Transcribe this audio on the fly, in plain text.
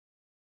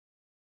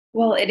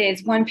Well, it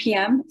is 1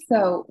 p.m.,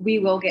 so we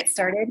will get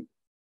started.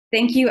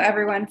 Thank you,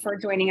 everyone, for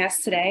joining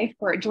us today,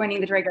 for joining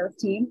the Dragos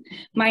team.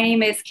 My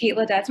name is Kate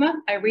Ledesma.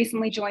 I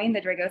recently joined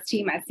the Dragos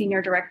team as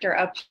Senior Director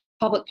of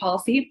Public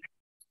Policy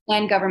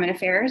and Government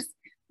Affairs.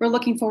 We're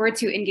looking forward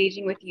to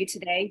engaging with you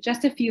today.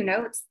 Just a few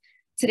notes.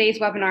 Today's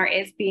webinar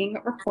is being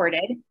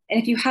recorded,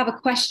 and if you have a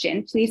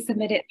question, please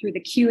submit it through the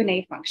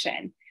Q&A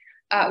function.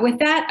 With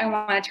that, I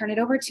want to turn it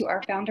over to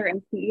our founder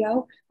and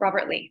CEO,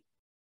 Robert Lee.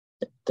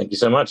 Thank you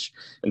so much.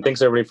 And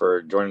thanks everybody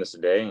for joining us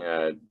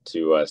today.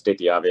 To state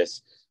the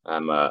obvious,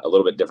 I'm a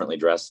little bit differently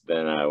dressed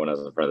than when I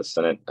was in front of the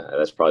Senate.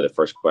 That's probably the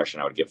first question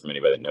I would get from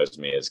anybody that knows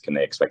me is, can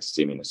they expect to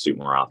see me in a suit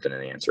more often?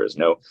 And the answer is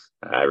no.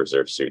 I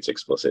reserve suits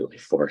explicitly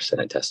for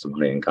Senate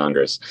testimony in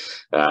Congress.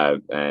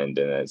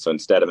 So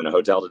instead, I'm in a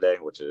hotel today,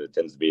 which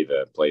tends to be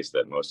the place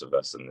that most of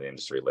us in the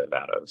industry live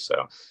out of.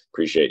 So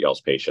appreciate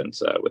y'all's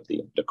patience with the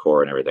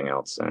decor and everything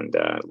else, and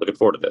looking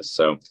forward to this.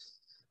 So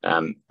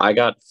I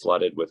got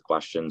flooded with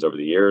questions over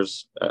the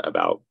years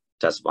about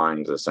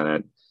testifying to the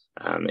Senate,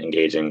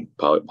 engaging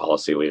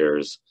policy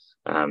leaders,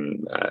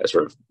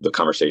 sort of the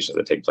conversations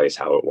that take place,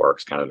 how it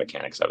works, kind of the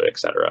mechanics of it, et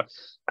cetera.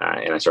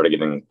 And I started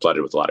getting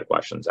flooded with a lot of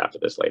questions after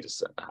this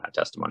latest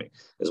testimony,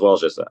 as well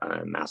as just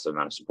a massive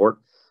amount of support,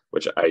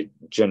 which I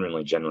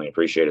genuinely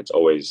appreciate. It's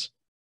always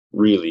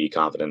really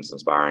confidence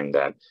inspiring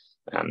that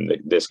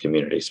this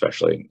community,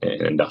 especially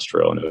in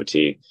industrial and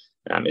OT,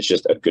 it's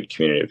just a good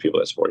community of people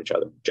that support each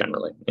other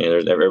generally.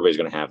 And everybody's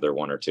going to have their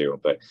one or two,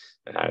 but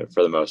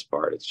for the most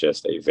part, it's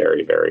just a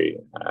very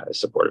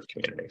supportive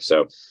community.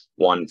 So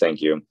one,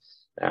 thank you.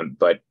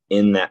 But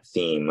in that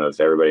theme of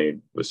everybody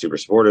was super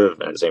supportive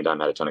and at the same time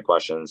had a ton of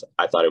questions,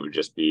 I thought it would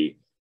just be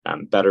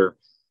better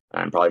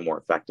and probably more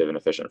effective and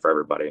efficient for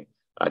everybody.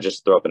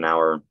 Just throw up an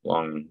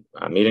hour-long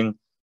meeting,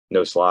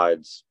 no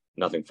slides,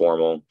 nothing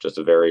formal, just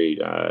a very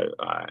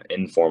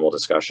informal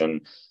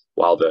discussion.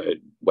 While the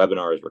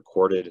webinar is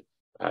recorded,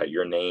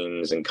 your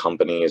names and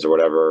companies or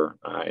whatever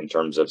in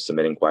terms of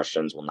submitting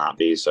questions will not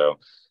be. So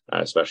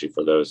especially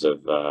for those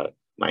of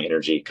my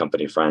energy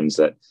company friends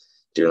that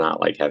do not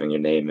like having your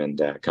name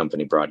and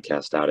company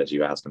broadcast out as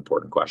you ask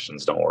important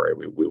questions, don't worry,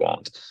 we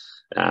won't.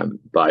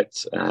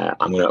 But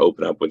I'm going to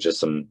open up with just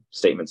some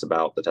statements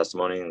about the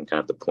testimony and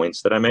kind of the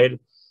points that I made.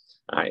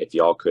 If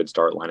y'all could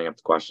start lining up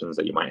the questions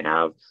that you might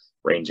have,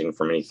 ranging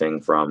from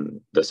anything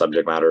from the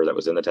subject matter that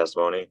was in the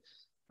testimony,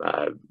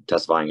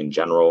 testifying in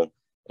general,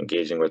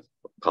 engaging with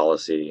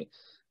policy,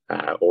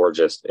 or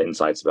just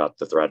insights about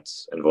the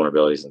threats and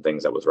vulnerabilities and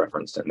things that was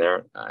referenced in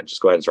there.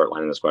 Just go ahead and start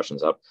lining those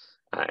questions up,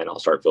 and I'll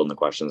start filling the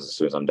questions as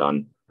soon as I'm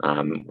done.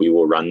 We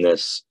will run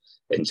this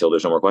until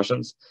there's no more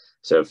questions.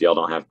 So if y'all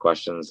don't have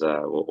questions,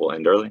 we'll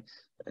end early.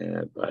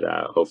 But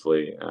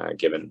hopefully,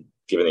 given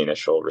the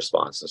initial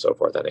response and so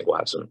forth, I think we'll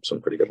have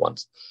some pretty good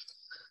ones.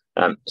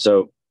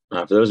 So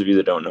for those of you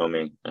that don't know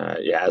me,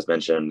 as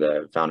mentioned,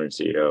 the founder and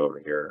CEO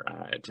over here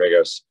at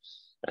Dragos.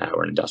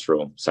 We're an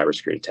industrial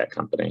cybersecurity tech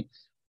company.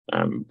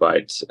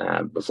 But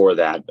before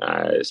that,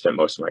 I spent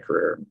most of my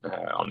career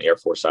on the Air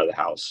Force side of the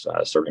house,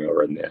 serving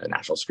over in the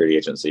National Security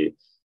Agency,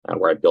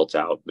 where I built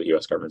out the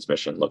U.S. government's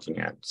mission looking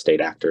at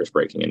state actors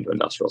breaking into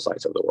industrial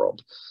sites over the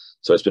world.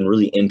 So it's been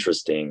really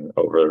interesting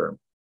over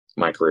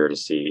my career to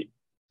see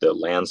the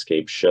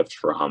landscape shift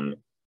from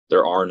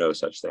there are no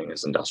such thing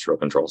as industrial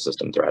control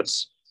system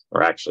threats,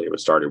 or actually it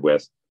was started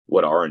with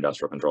what are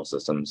industrial control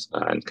systems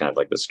and kind of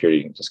like the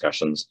security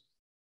discussions.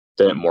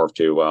 Then it morphed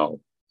to,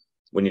 well,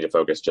 we need to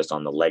focus just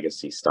on the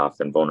legacy stuff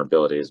and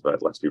vulnerabilities,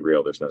 but let's be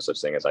real, there's no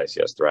such thing as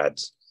ICS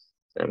threats.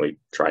 And we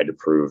tried to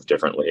prove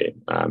differently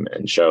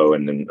and show,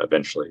 and then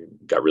eventually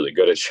got really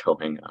good at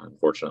showing,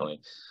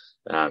 unfortunately,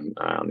 on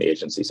the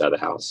agency side of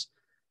the house.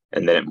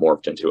 And then it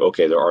morphed into,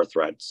 okay, there are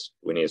threats.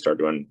 We need to start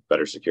doing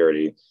better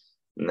security.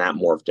 And that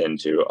morphed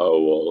into,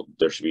 oh, well,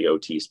 there should be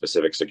OT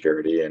specific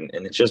security. And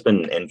it's just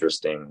been an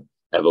interesting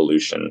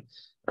evolution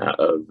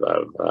of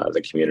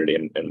the community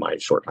in my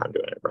short time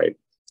doing it, right?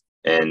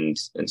 And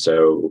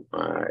so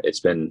it's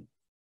been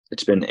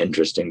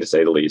interesting to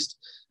say the least.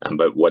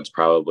 But what's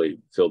probably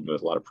filled me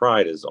with a lot of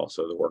pride is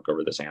also the work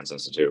over the SANS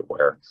Institute,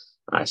 where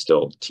I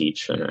still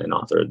teach and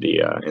author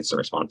the Incident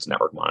Response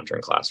Network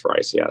Monitoring class for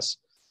ICS,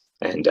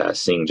 and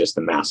seeing just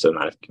the massive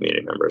amount of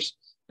community members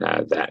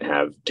that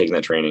have taken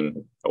that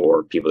training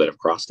or people that have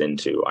crossed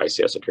into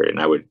ICS security.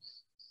 And I would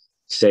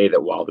say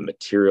that while the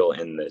material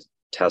in the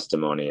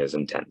testimony is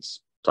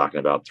intense,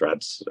 talking about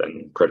threats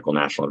and critical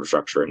national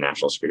infrastructure and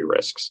national security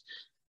risks,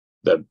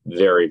 the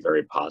very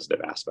positive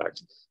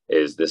aspect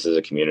is this is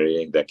a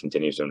community that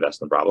continues to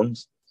invest in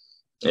problems.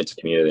 It's a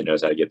community that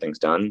knows how to get things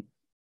done.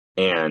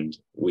 And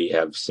we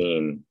have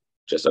seen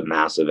just a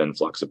massive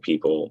influx of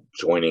people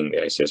joining the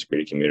ICS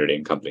security community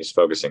and companies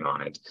focusing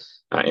on it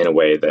in a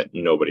way that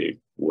nobody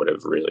would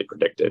have really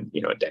predicted,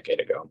 a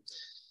decade ago.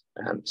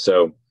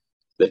 So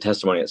the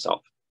testimony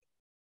itself,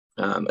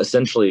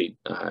 essentially,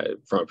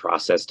 from a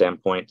process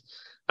standpoint,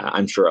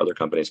 I'm sure other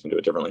companies can do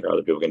it differently or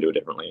other people can do it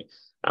differently.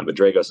 But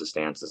Dragos'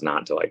 stance is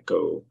not to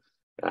go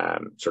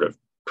sort of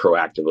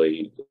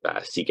proactively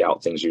seek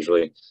out things.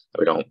 Usually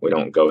we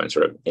don't go and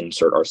sort of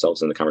insert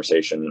ourselves in the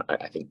conversation.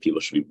 I think people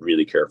should be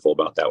really careful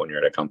about that when you're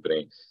at a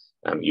company.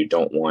 You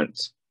don't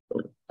want,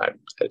 I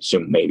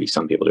assume maybe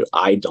some people do,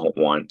 I don't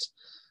want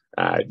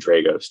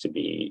Dragos to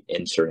be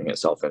inserting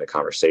itself into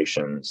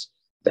conversations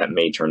that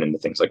may turn into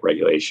things like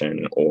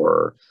regulation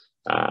or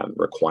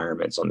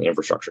requirements on the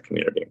infrastructure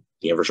community.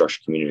 The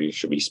infrastructure community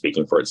should be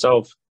speaking for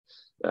itself.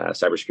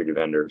 Cybersecurity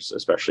vendors,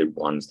 especially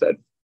ones that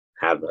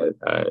have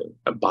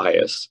a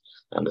bias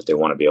if they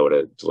want to be able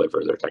to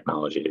deliver their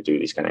technology to do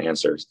these kind of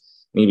answers,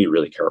 need to be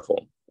really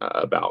careful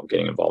about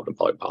getting involved in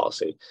public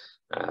policy.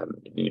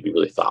 You need to be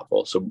really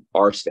thoughtful. So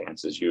our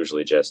stance is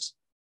usually just,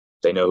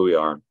 they know who we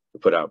are. We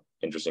put out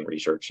interesting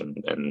research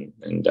and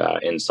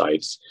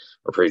insights.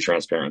 We're pretty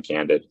transparent and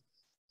candid.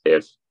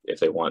 If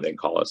they want, they can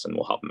call us and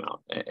we'll help them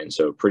out. And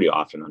so pretty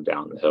often I'm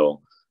down the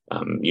hill,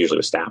 usually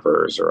with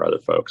staffers or other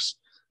folks.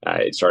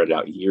 It started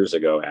out years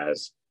ago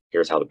as,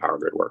 here's how the power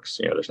grid works.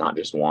 There's not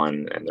just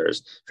one, and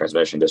there's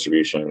transmission,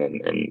 distribution,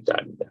 and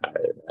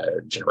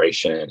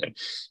generation. And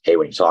hey,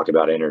 when you talk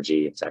about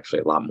energy, it's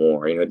actually a lot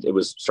more. It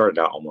was started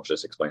out almost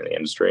just explaining the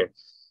industry,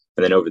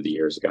 and then over the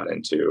years, it got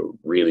into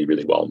really,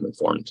 really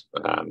well-informed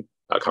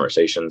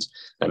conversations.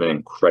 I've been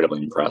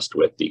incredibly impressed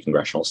with the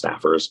congressional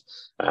staffers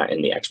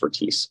and the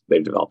expertise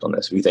they've developed on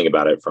this. If you think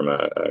about it from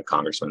a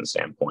congressman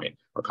standpoint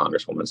or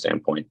congresswoman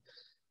standpoint,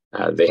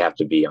 they have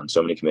to be on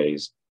so many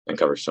committees and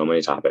cover so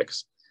many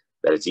topics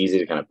that it's easy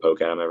to kind of poke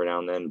at them every now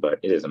and then, but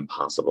it is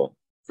impossible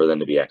for them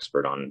to be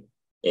expert on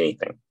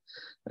anything.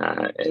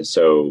 And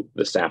so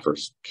the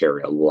staffers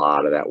carry a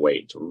lot of that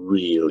weight to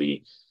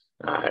really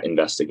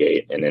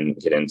investigate and then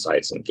get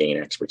insights and gain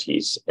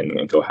expertise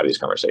and go have these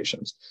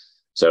conversations.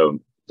 So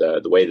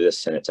the way that this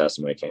Senate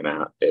testimony came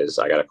out is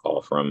I got a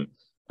call from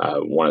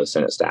one of the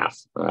Senate staff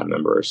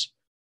members.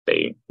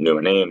 They knew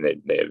my name,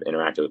 they've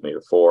interacted with me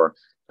before,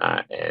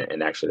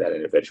 and actually that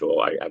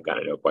individual I've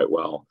gotten to know quite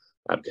well.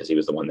 Because he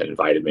was the one that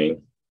invited me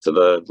to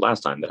the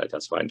last time that I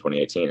testified in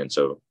 2018. And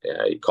so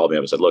he called me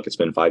up and said, look, it's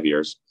been 5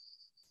 years.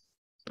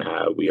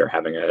 We are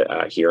having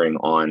a hearing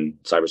on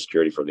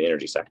cybersecurity for the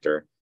energy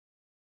sector.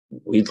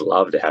 We'd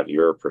love to have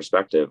your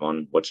perspective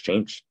on what's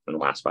changed in the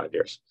last 5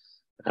 years.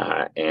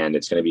 And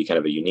it's going to be kind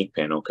of a unique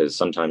panel because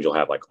sometimes you'll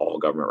have like all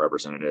government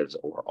representatives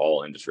or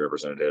all industry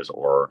representatives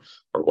or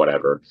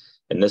whatever.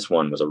 And this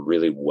one was a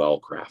really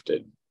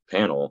well-crafted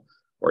panel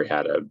where he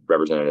had a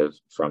representative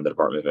from the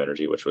Department of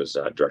Energy, which was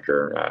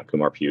Director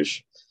Kumar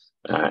Piyush.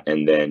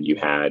 And then you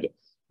had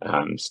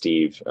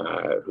Steve,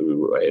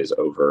 who is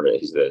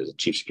he's the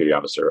Chief Security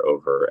Officer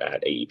over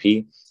at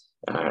AEP.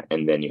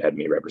 And then you had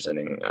me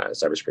representing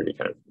cybersecurity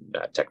kind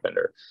of tech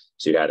vendor.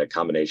 So you had a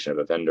combination of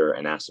a vendor,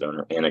 an asset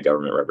owner, and a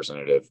government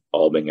representative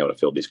all being able to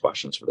field these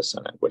questions for the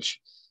Senate, which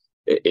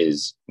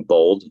is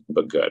bold,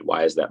 but good.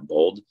 Why is that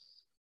bold?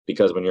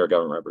 Because when you're a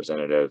government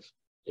representative,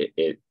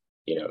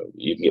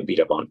 you can get beat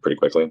up on pretty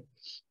quickly.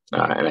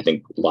 And I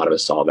think a lot of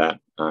us saw that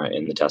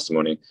in the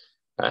testimony.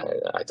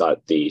 I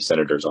thought the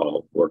senators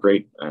all were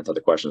great. I thought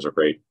the questions were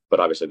great,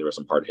 but obviously there were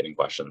some hard-hitting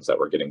questions that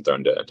were getting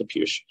thrown to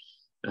Piyush.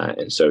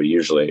 And so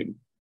usually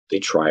they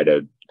try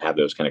to have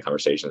those kind of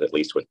conversations, at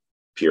least with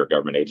pure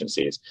government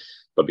agencies.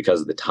 But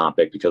because of the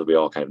topic, because we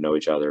all kind of know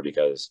each other,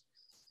 because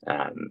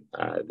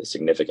the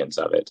significance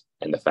of it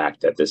and the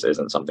fact that this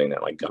isn't something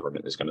that like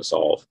government is going to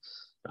solve,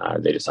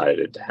 they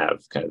decided to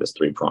have kind of this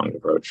three-pronged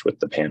approach with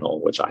the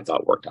panel, which I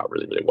thought worked out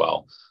really, really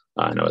well.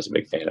 And I was a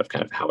big fan of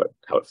kind of how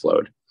it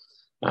flowed.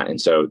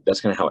 And so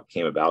that's kind of how it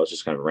came about. It was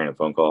just kind of a random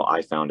phone call.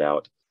 I found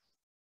out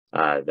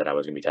that I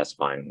was going to be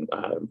testifying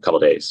a couple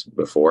of days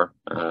before,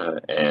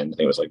 and I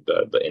think it was like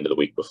the end of the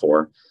week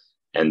before,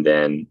 and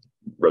then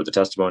wrote the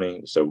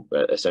testimony. So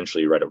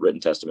essentially, you write a written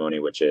testimony,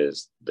 which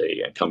is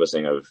the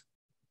encompassing of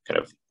kind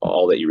of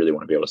all that you really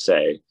want to be able to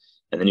say,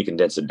 and then you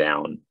condense it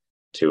down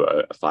to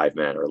a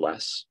 5-minute or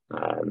less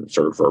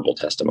sort of verbal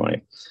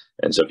testimony.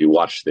 And so if you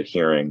watch the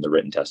hearing, the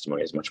written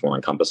testimony is much more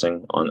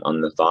encompassing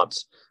on the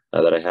thoughts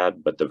that I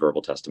had, but the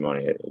verbal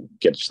testimony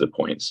gets to the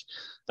points,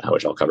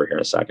 which I'll cover here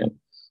in a second.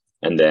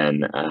 And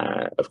then,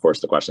 of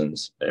course, the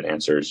questions and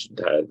answers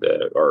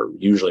are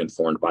usually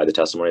informed by the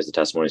testimonies. The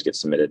testimonies get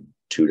submitted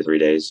 2 to 3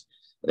 days.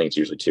 I think it's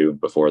usually 2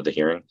 before the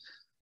hearing.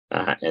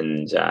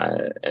 And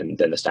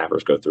then the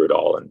staffers go through it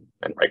all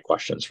and write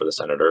questions for the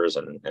senators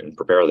and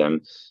prepare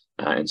them.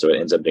 And so it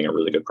ends up being a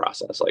really good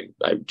process. Like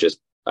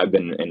I've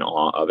been in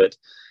awe of it.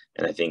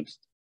 And I think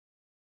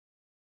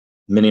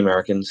many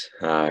Americans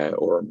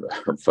or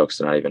folks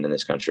not even in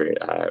this country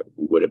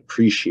would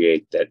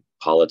appreciate that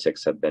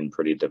politics have been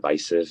pretty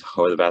divisive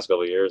over the past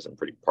couple of years and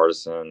pretty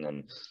partisan.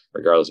 And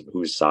regardless of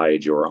whose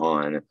side you're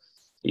on,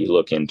 you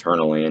look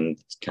internally and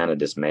it's kind of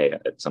dismay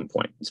at some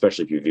point,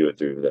 especially if you view it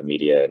through the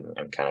media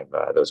and kind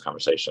of those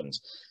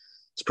conversations.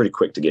 It's pretty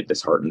quick to get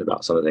disheartened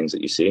about some of the things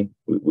that you see.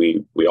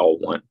 We all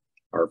want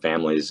our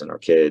families and our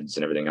kids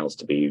and everything else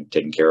to be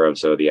taken care of.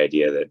 So the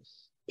idea that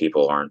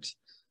people aren't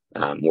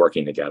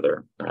working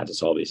together to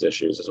solve these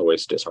issues is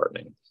always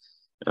disheartening.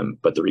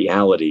 But the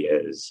reality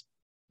is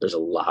there's a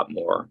lot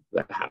more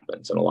that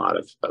happens, and a lot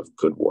of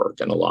good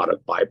work and a lot of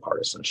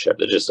bipartisanship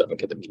that just doesn't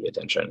get the media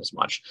attention as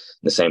much.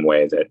 In the same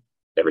way that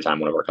every time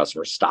one of our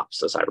customers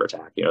stops a cyber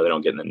attack, they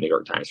don't get in the New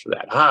York Times for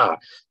that.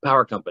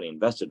 Power company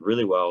invested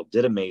really well,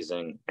 did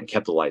amazing, and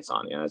kept the lights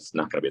on. It's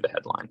not going to be the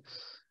headline.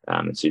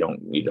 And so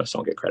you just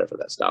don't get credit for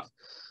that stuff.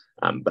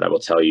 But I will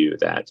tell you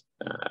that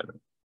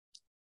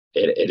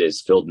it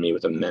has filled me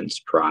with immense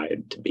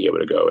pride to be able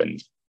to go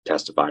and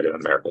testify to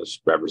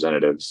America's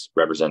representatives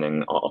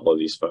representing all of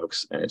these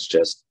folks. And it's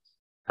just,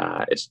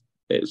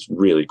 it's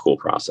really cool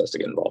process to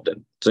get involved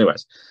in. So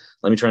anyways,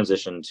 let me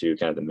transition to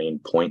kind of the main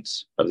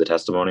points of the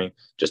testimony,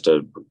 just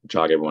to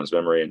jog everyone's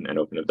memory and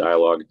open a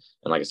dialogue.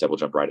 And like I said, we'll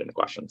jump right into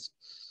questions.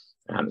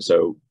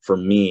 So for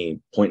me,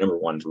 point number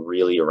one is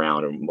really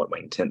around, and what my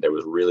intent there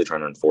was really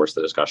trying to enforce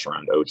the discussion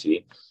around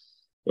OT.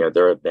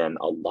 There have been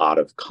a lot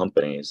of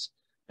companies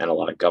and a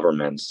lot of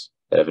governments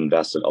that have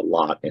invested a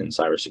lot in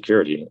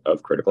cybersecurity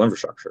of critical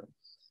infrastructure.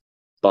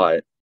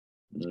 But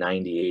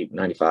 98%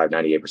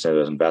 of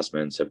those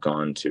investments have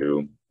gone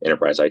to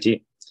enterprise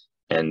IT.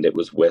 And it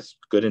was with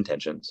good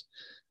intentions.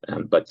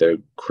 But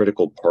the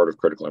critical part of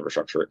critical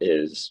infrastructure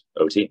is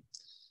OT.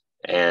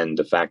 And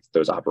the fact that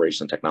those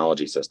operation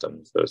technology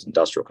systems, those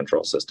industrial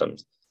control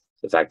systems,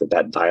 the fact that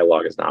that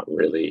dialogue has not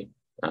really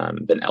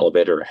been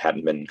elevated or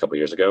hadn't been a couple of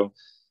years ago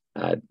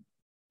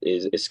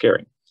is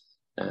scary.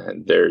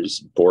 There's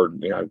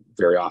board, I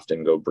very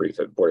often go brief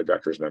at board of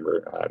directors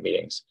member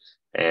meetings,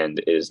 and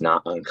it is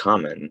not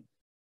uncommon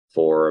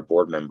for a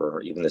board member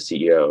or even the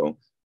CEO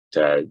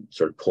to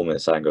sort of pull me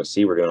aside and go,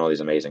 see, we're doing all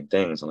these amazing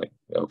things. I'm like,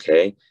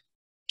 okay,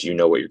 do you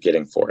know what you're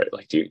getting for it?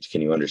 Like,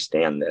 can you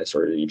understand this?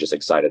 Or are you just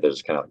excited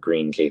there's kind of like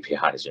green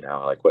KPIs,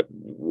 like what,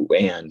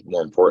 and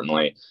more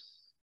importantly,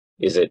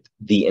 is it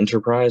the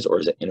enterprise or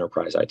is it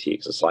enterprise IT?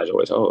 Because the slides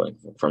always,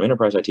 from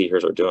enterprise IT,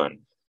 here's what we're doing.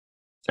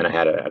 And I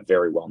had a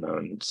very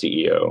well-known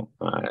CEO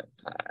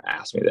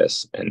ask me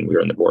this, and we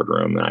were in the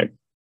boardroom, and I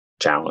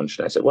challenged,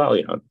 and I said, well,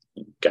 you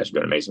guys are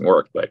doing amazing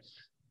work, but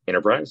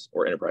enterprise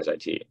or enterprise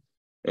IT? And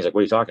he's like, what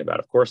are you talking about?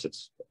 Of course,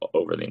 it's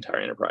over the entire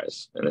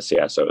enterprise. And the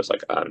CSO is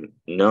like,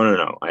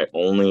 no. I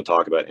only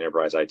talk about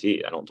enterprise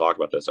IT. I don't talk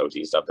about this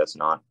OT stuff. That's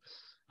not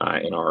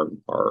in our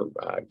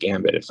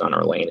gambit. It's on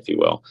our lane, if you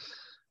will.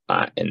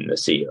 And the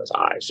CEO's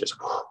eyes just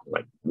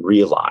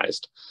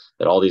realized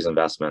that all these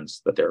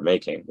investments that they're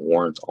making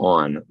weren't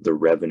on the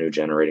revenue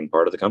generating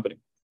part of the company.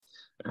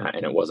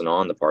 And it wasn't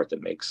on the part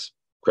that makes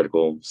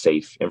critical,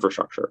 safe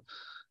infrastructure.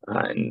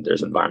 And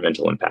there's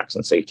environmental impacts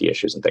and safety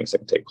issues and things that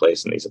can take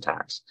place in these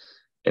attacks.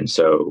 And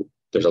so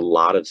there's a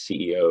lot of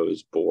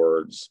CEOs,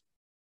 boards,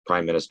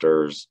 prime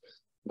ministers,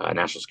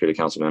 National Security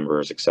Council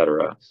members, et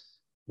cetera,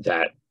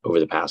 that over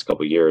the past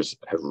couple of years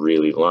have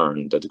really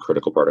learned that the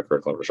critical part of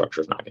critical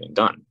infrastructure is not getting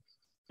done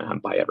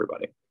by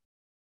everybody.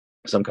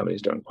 Some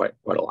companies doing quite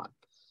a lot.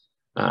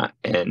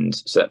 And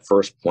so that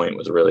first point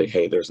was really,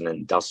 hey, there's an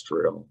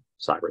industrial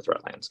cyber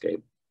threat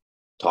landscape.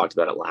 Talked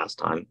about it last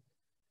time.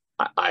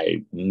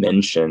 I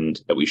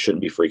mentioned that we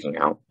shouldn't be freaking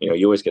out.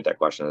 You always get that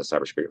question as a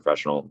cybersecurity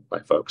professional by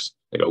folks.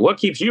 They go, what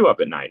keeps you up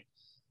at night?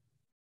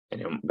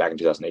 And back in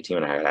 2018,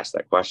 when I had asked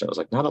that question, I was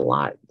like, not a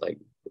lot. Like,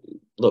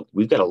 look,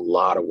 we've got a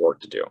lot of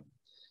work to do.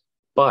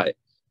 But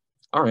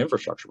our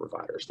infrastructure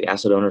providers, the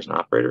asset owners and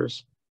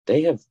operators,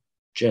 they have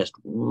just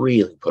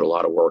really put a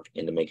lot of work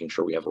into making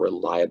sure we have a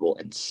reliable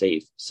and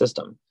safe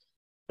system.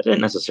 They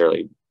didn't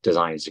necessarily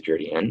design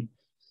security in,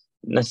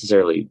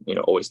 necessarily,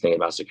 always thinking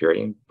about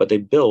security, but they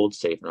build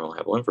safe and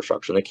reliable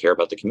infrastructure, and they care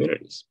about the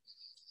communities.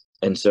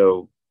 And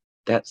so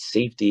that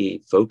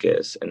safety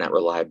focus and that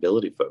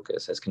reliability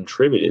focus has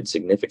contributed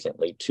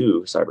significantly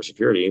to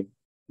cybersecurity,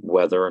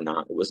 whether or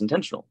not it was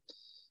intentional.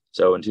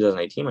 So in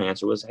 2018, my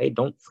answer was, hey,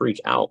 don't freak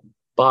out,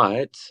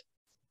 but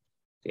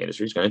the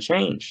industry is going to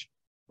change.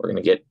 We're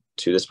going to get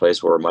to this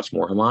place where we're much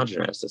more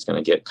homogenous. It's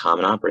going to get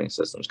common operating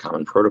systems,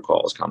 common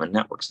protocols, common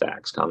network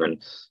stacks, common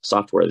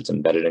software that's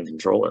embedded in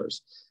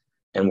controllers.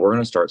 And we're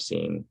going to start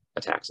seeing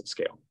attacks at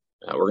scale.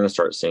 We're going to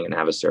start seeing an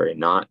adversary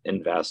not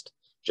invest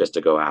just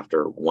to go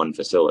after one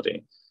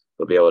facility.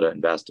 They'll be able to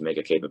invest to make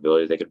a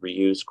capability they could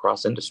reuse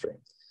cross-industry.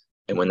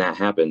 And when that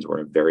happens, we're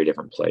in a very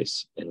different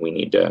place, and we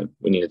need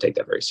to take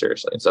that very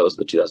seriously. And so that was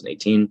the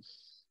 2018.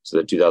 So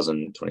the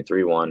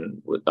 2023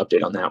 one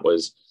update on that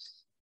was,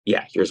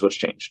 yeah, here's what's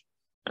changed.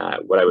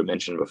 What I would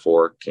mention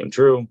before came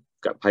true.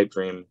 Got pipe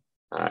dream.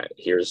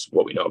 Here's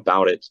what we know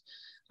about it,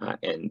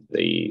 and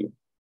the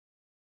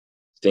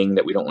thing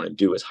that we don't want to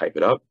do is hype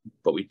it up,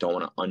 but we don't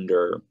want to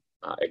under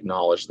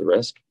acknowledge the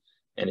risk.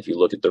 And if you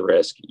look at the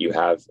risk, you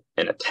have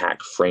an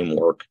attack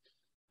framework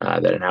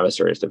that an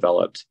adversary has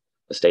developed,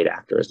 a state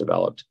actor has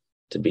developed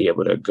to be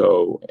able to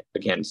go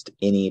against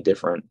any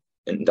different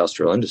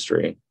industrial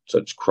industry. So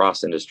it's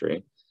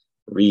cross-industry,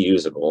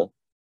 reusable.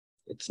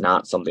 It's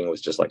not something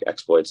with just like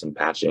exploits and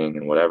patching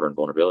and whatever and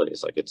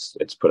vulnerabilities. Like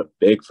it's put a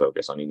big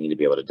focus on you need to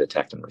be able to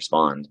detect and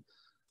respond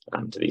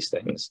to these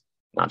things,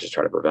 not just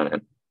try to prevent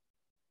it.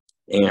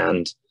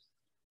 And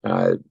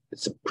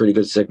it's a pretty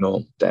good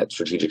signal that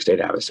strategic state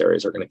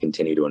adversaries are going to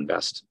continue to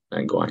invest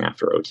in going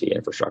after OT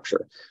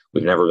infrastructure.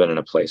 We've never been in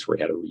a place where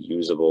we had a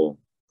reusable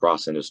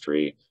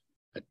cross-industry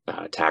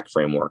attack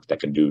framework that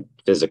could do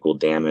physical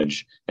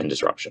damage and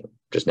disruption.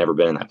 Just never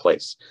been in that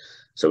place.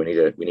 So we need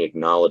to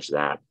acknowledge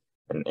that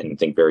and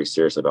think very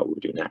seriously about what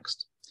we do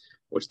next,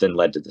 which then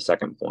led to the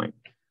second point,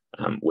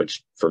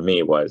 which for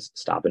me was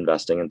stop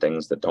investing in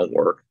things that don't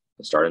work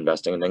and start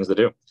investing in things that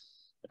do.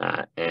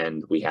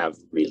 And we have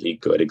really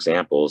good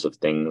examples of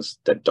things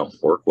that don't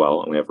work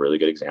well, and we have really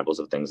good examples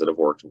of things that have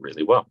worked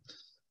really well.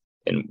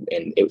 And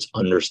it was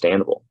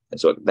understandable. And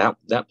so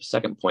that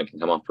second point can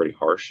come off pretty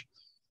harsh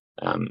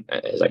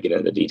as I get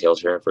into the details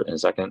here in a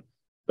second,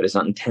 but it's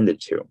not intended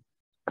to.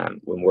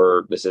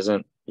 This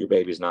isn't your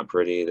baby's not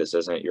pretty, this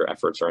isn't your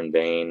efforts are in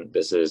vain,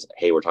 this is,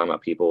 hey, we're talking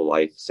about people,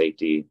 life,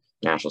 safety,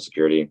 national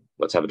security,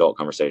 let's have adult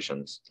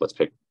conversations, let's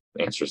pick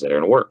answers that are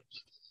going to work.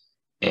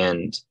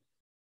 And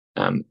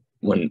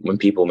when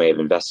people may have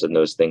invested in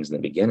those things in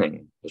the beginning,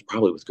 it was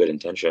probably with good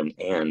intention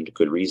and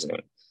good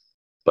reasoning.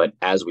 But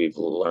as we've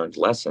learned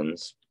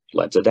lessons,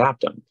 let's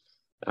adapt them.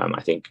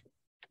 I think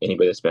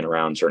anybody that's been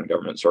around certain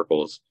government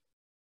circles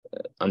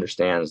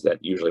understands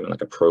that usually when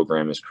like a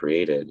program is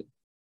created,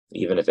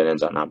 even if it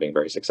ends up not being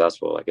very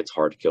successful, like it's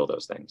hard to kill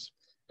those things.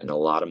 And a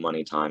lot of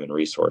money, time, and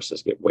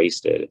resources get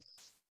wasted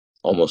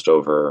almost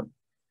over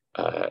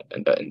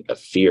a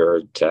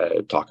fear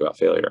to talk about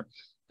failure.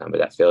 But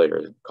that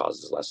failure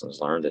causes lessons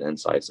learned and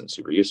insights and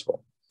super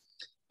useful.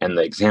 And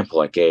the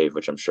example I gave,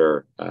 which I'm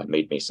sure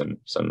made me some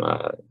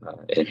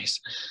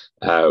enemies,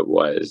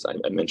 was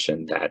I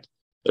mentioned that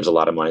there's a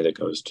lot of money that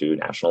goes to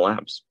national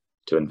labs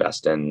to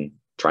invest in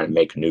trying to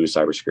make new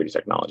cybersecurity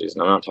technologies.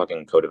 And I'm not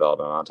talking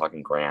co-development, I'm not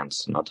talking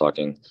grants, I'm not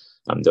talking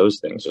those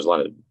things. There's a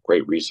lot of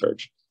great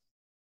research,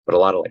 but a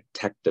lot of like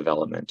tech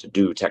development to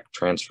do tech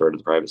transfer to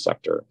the private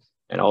sector.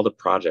 And all the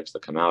projects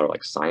that come out are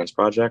like science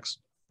projects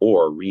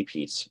or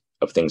repeats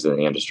of things in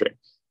the industry.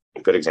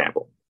 Good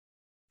example,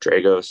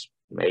 Dragos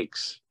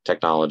makes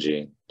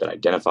technology that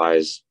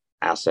identifies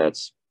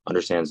assets,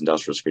 understands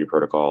industrial security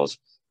protocols,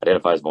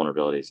 identifies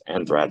vulnerabilities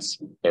and threats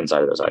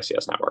inside of those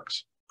ICS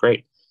networks.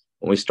 Great.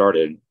 When we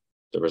started,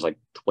 there was like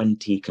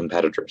 20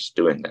 competitors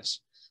doing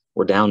this.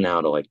 We're down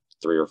now to like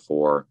 3 or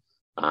 4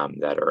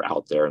 that are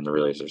out there, and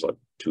there's like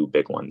 2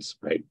 big ones,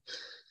 right?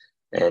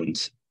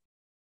 And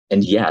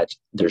yet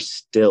there's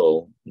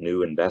still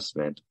new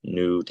investment,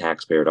 new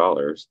taxpayer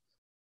dollars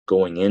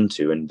going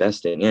into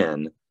investing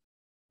in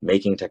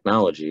making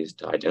technologies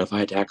to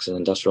identify attacks in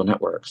industrial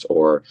networks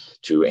or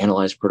to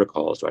analyze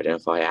protocols to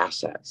identify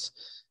assets.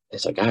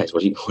 It's like, guys,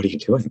 what are you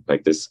doing?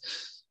 Like this,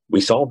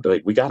 we solved,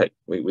 like we got it.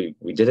 We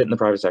did it in the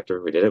private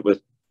sector. We did it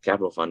with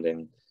capital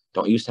funding.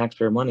 Don't use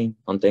taxpayer money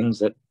on things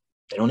that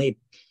they don't need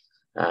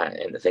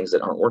and the things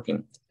that aren't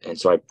working. And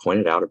so I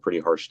pointed out a pretty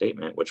harsh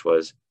statement, which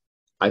was,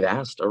 I've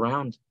asked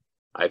around.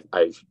 I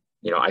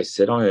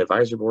sit on an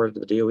advisory board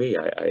at the DOE,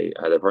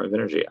 the Department of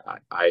Energy.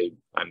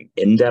 I'm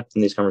in depth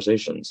in these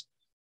conversations.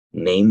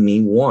 Name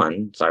me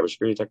one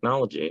cybersecurity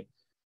technology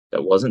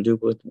that wasn't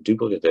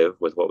duplicative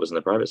with what was in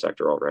the private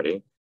sector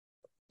already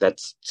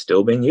that's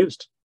still being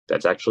used,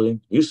 that's actually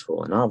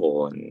useful and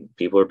novel, and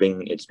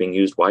it's being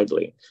used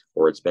widely,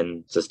 or it's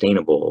been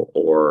sustainable,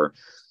 or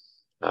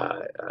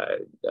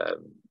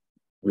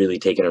really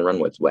taken and run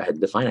with.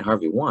 Define it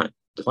however you want.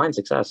 Define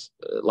success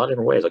a lot of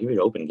different ways. I'll give you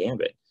an open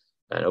gambit,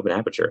 an open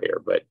aperture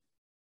here, but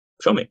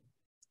show me.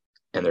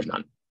 And there's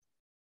none.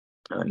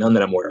 None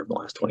that I'm aware of in the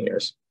last 20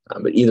 years.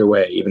 But either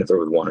way, even if there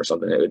was one or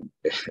something,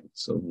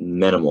 it's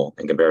minimal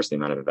in comparison to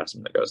the amount of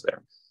investment that goes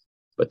there.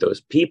 But those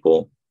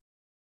people,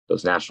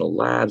 those national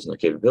labs and their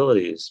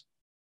capabilities,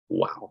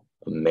 wow,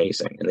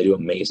 amazing. And they do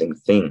amazing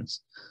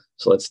things.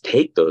 So let's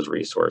take those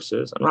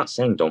resources. I'm not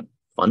saying don't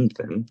fund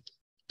them.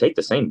 Take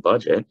the same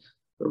budget,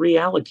 but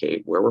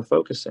reallocate where we're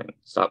focusing.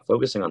 Stop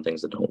focusing on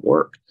things that don't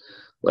work.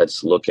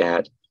 Let's look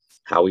at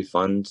how we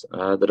fund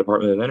the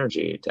Department of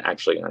Energy to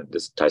actually,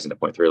 this ties into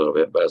point 3 a little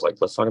bit, but I was like,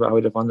 let's talk about how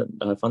we fund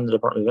the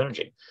Department of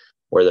Energy,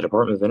 where the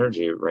Department of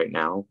Energy right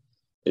now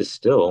is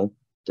still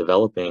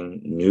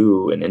developing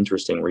new and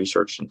interesting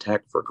research and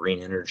tech for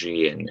green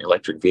energy and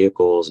electric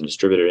vehicles and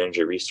distributed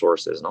energy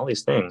resources and all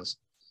these things,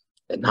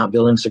 and not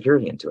building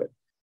security into it.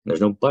 And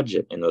there's no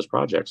budget in those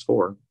projects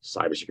for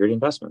cybersecurity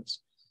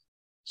investments.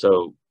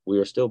 So we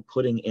are still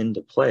putting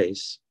into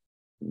place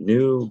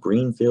new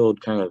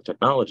greenfield kind of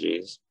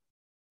technologies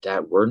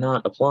that we're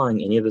not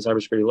applying any of the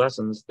cybersecurity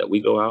lessons that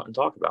we go out and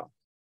talk about.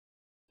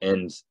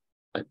 And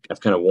I've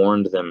kind of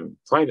warned them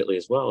privately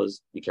as well,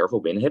 is be careful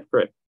being a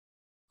hypocrite.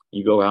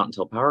 You go out and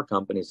tell power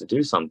companies to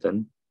do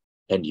something,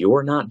 and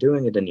you're not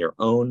doing it in your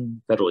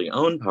own federally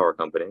owned power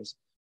companies,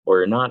 or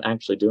you're not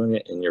actually doing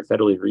it in your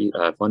federally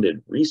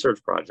funded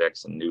research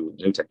projects and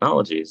new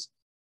technologies.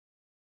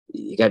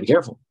 You got to be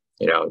careful.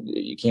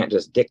 You can't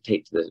just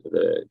dictate to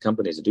the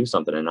companies to do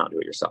something and not do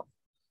it yourself.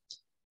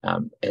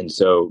 And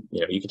so,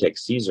 you could take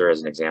Caesar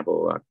as an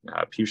example,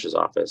 Push's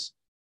office,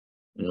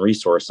 and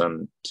resource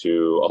them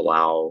to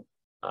allow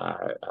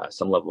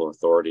some level of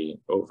authority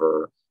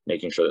over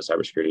making sure that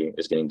cybersecurity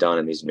is getting done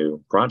in these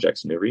new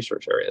projects, new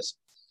research areas.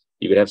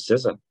 You could have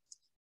CISA.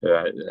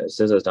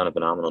 CISA has done a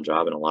phenomenal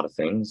job in a lot of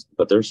things,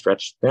 but they're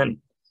stretched thin,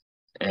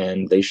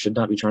 and they should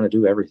not be trying to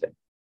do everything.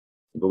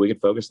 But we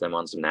could focus them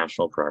on some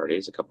national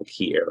priorities, a couple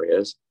key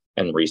areas,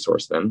 and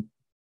resource them.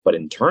 But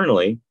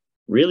internally,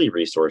 really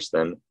resource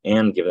them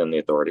and give them the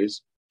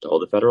authorities to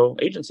hold the federal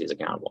agencies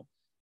accountable.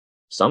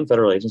 Some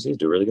federal agencies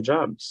do a really good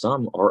job.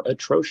 Some are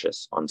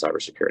atrocious on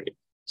cybersecurity.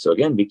 So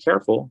again, be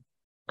careful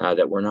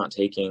that we're not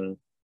taking,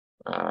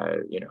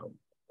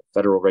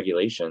 federal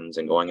regulations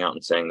and going out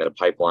and saying that a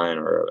pipeline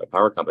or a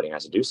power company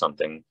has to do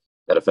something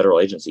that a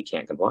federal agency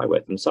can't comply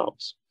with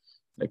themselves.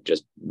 Like,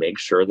 just make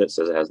sure that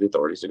CISA has the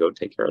authorities to go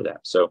take care of that.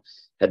 So it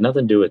had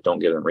nothing to do with don't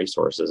give them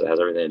resources. It has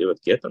everything to do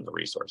with get them the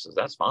resources.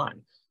 That's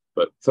fine,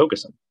 but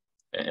focus them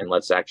and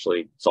let's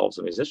actually solve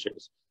some of these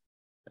issues.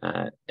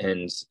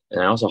 And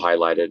I also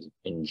highlighted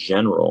in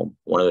general,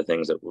 one of the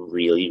things that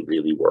really,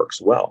 really works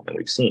well, and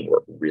we've seen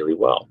work really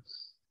well,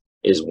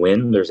 is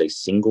when there's a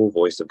single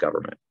voice of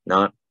government,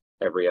 not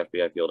every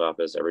FBI field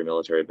office, every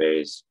military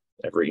base,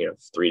 every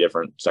 3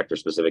 different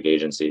sector-specific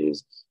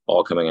agencies,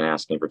 all coming and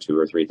asking for 2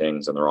 or 3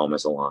 things, and they're all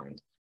misaligned.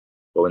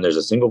 But when there's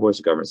a single voice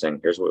of government saying,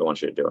 here's what we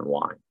want you to do and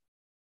why.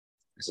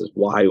 This is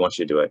why we want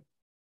you to do it.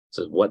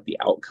 This is what the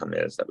outcome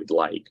is that we'd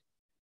like.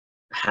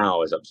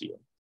 How is up to you.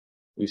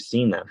 We've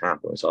seen that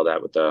happen. We saw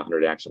that with the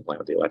 100 action plan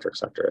with the electric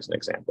sector as an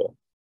example,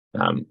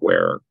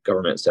 where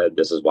government said,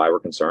 this is why we're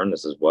concerned.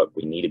 This is what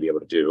we need to be able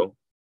to do.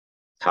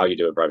 How you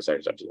do it, private sector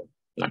is up to you.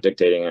 Not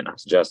dictating it, not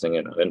suggesting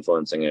it, not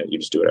influencing it. You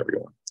just do whatever you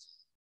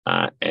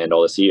want. And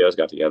all the CEOs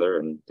got together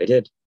and they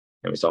did.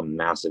 And we saw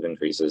massive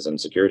increases in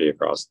security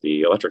across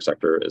the electric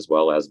sector, as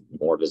well as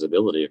more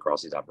visibility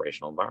across these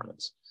operational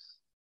environments.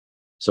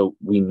 So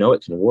we know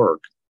it can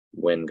work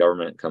when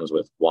government comes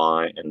with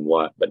why and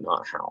what, but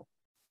not how.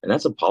 And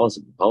that's a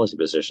policy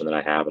position that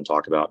I have and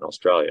talk about in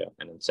Australia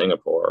and in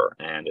Singapore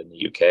and in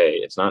the UK.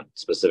 It's not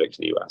specific to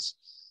the US.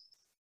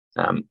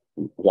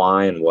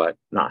 Why and what,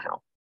 not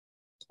how.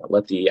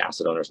 Let the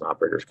asset owners and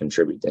operators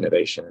contribute to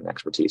innovation and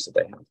expertise that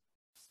they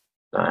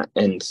have.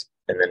 And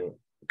then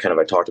kind of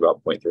I talked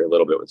about point 3 a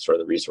little bit with sort of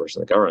the resource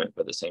in the government,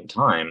 but at the same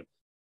time,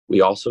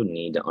 we also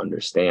need to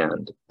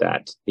understand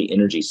that the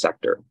energy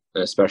sector,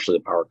 and especially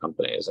the power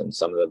companies and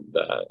some of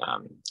the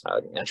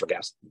natural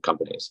gas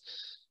companies,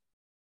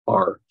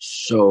 are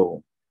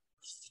so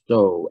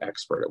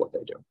expert at what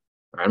they do.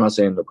 I'm not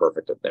saying they're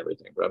perfect at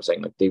everything, but I'm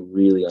saying like they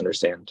really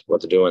understand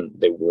what they're doing.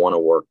 They want to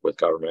work with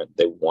government.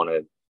 They want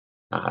to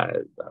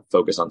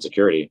focus on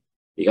security.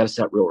 You got to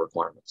set real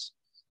requirements.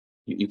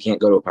 You can't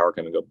go to a power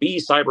company and go, be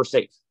cyber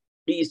safe,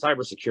 be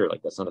cyber secure.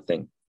 Like, that's not a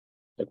thing.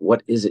 Like,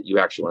 what is it you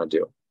actually want to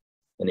do?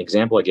 An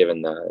example I give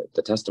in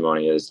the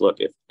testimony is, look,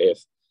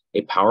 if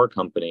a power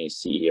company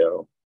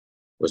CEO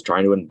was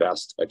trying to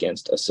invest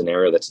against a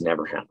scenario that's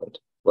never happened,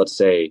 let's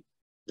say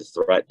the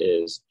threat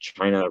is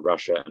China,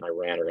 Russia, and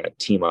Iran are going to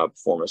team up,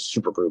 form a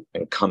supergroup,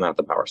 and come at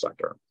the power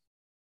sector.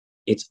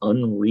 It's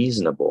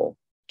unreasonable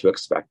to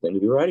expect them to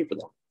be ready for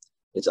that.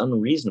 It's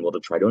unreasonable to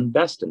try to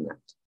invest in that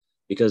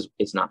because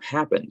it's not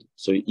happened.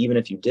 So even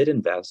if you did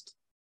invest,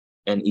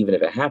 and even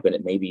if it happened,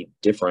 it may be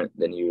different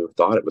than you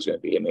thought it was going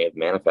to be. It may have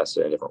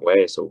manifested in a different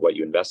way. So what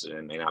you invested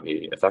in may not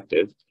be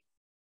effective.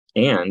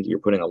 And you're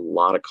putting a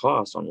lot of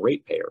costs on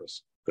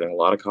ratepayers, putting a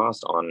lot of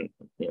costs on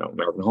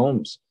American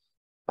homes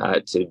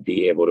to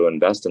be able to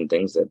invest in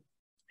things that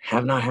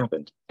have not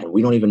happened. And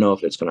we don't even know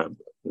if it's going to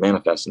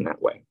manifest in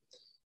that way.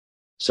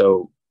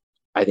 So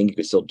I think you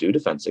could still do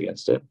defense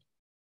against it.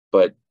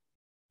 But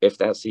if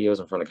that CEO is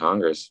in front of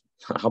Congress,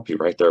 I'll be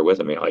right there with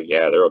them. Like,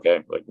 yeah, they're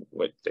okay.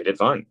 Like, they did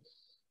fine.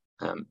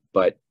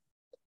 But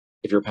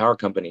if you're a power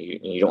company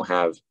and you don't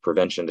have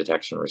prevention,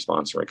 detection,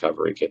 response, and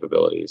recovery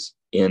capabilities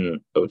in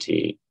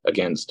OT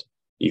against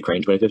the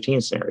Ukraine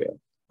 2015 scenario,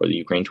 or the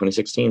Ukraine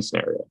 2016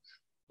 scenario,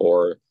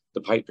 or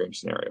the pipe dream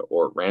scenario,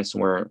 or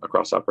ransomware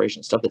across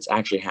operations, stuff that's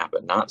actually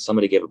happened, not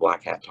somebody gave a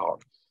black hat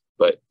talk,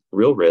 but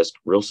real risk,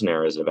 real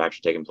scenarios that have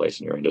actually taken place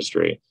in your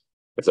industry.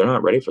 If they're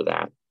not ready for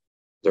that,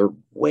 they're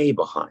way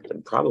behind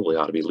and probably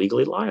ought to be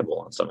legally liable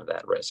on some of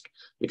that risk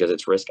because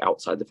it's risk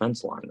outside the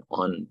fence line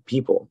on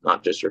people,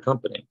 not just your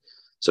company.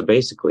 So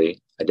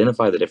basically,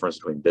 identify the difference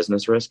between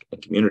business risk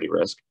and community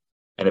risk.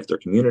 And if they're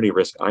community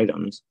risk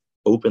items,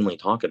 openly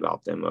talk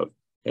about them of,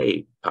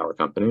 hey, power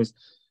companies,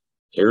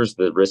 here's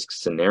the risk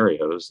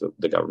scenarios that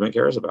the government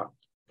cares about.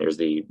 Here's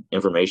the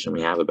information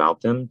we have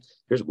about them.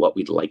 Here's what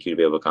we'd like you to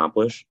be able to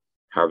accomplish.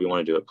 However you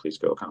want to do it, please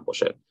go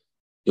accomplish it.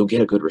 You'll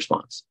get a good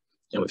response.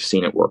 And we've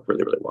seen it work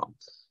really, really well.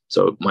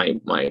 So my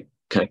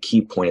kind of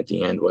key point at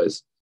the end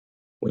was,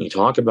 when you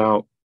talk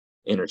about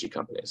energy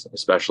companies,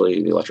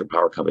 especially the electric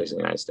power companies in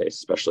the United States,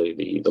 especially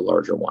the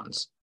larger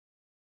ones,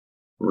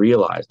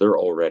 realize they're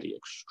already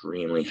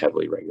extremely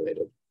heavily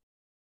regulated.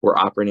 We're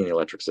operating the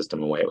electric system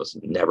in a way it was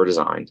never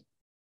designed.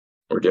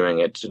 We're doing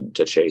it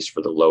to chase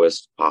for the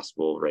lowest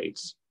possible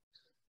rates.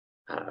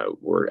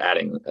 We're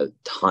adding a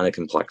ton of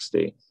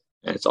complexity,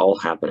 and it's all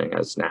happening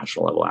as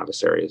national level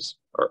adversaries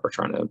are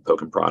trying to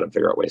poke and prod and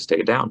figure out ways to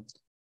take it down.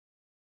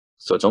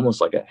 So it's almost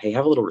like hey,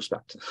 have a little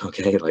respect,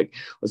 okay? Like,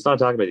 let's not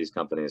talk about these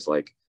companies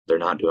like they're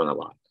not doing a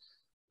lot.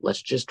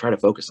 Let's just try to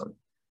focus on them.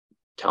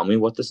 Tell me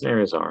what the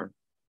scenarios are,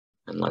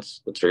 and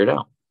let's figure it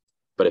out.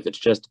 But if it's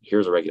just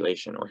here's a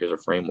regulation or here's a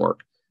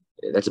framework,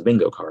 that's a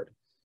bingo card.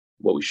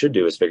 What we should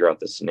do is figure out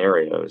the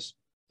scenarios,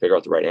 figure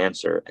out the right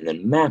answer, and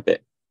then map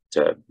it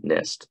to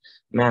NIST,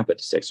 map it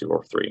to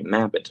 643,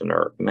 map it to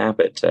NERC,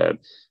 map it to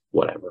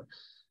whatever.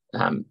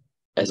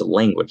 As a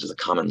language, as a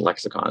common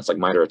lexicon. It's like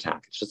MITRE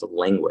ATT&CK. It's just a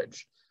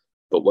language.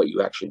 But what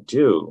you actually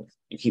do,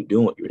 you keep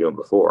doing what you were doing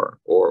before,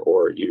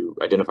 or you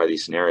identify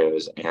these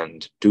scenarios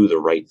and do the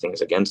right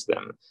things against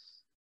them,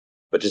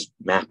 but just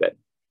map it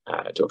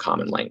to a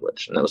common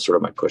language. And that was sort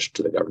of my push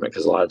to the government,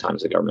 because a lot of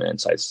times the government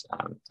insights,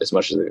 as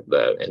much as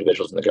the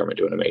individuals in the government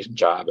do an amazing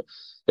job,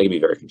 they can be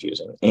very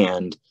confusing.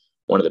 And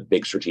one of the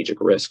big strategic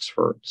risks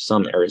for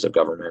some areas of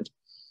government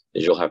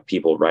is you'll have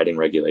people writing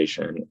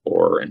regulation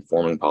or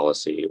informing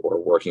policy or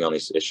working on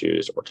these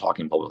issues or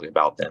talking publicly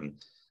about them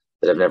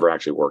that have never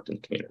actually worked in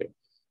the community,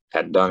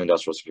 hadn't done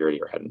industrial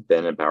security or hadn't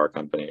been in power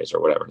companies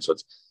or whatever. And so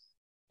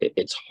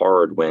it's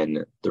hard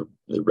when the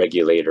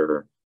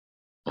regulator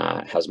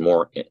has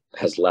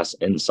less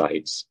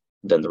insights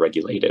than the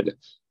regulated.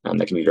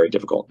 That can be very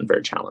difficult and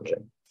very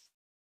challenging.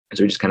 And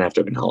so we just kind of have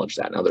to acknowledge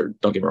that. Now,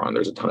 don't get me wrong,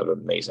 there's a ton of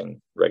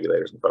amazing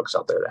regulators and folks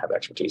out there that have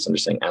expertise. I'm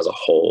just saying, as a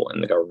whole in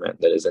the government,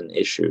 that is an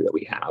issue that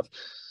we have.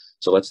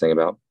 So let's think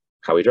about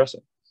how we address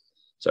it.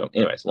 So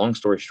anyways, long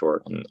story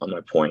short, on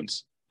my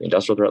points, the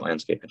industrial threat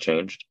landscape had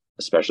changed,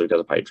 especially because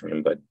of pipe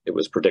dream, but it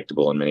was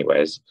predictable in many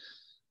ways.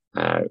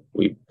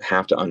 We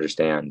have to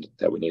understand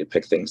that we need to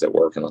pick things that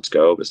work and let's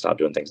go, but stop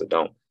doing things that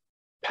don't.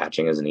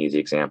 Patching is an easy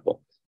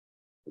example.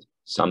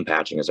 Some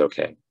patching is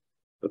okay.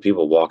 But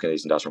people walk into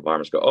these industrial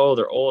environments and go, oh,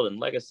 they're old and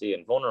legacy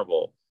and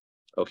vulnerable.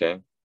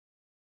 Okay,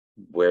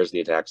 where's the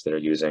attacks that are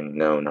using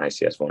known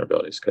ICS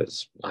vulnerabilities?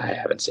 Because I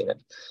haven't seen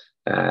it.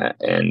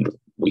 And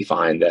we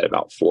find that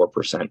about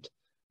 4%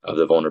 of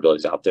the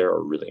vulnerabilities out there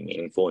are really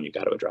meaningful, and you've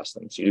got to address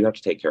them. So you do have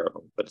to take care of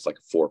them, but it's like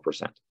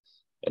 4%.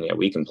 And yet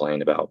we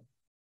complain about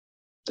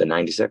the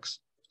 96.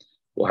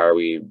 Why are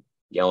we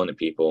yelling at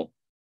people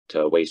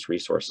to waste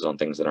resources on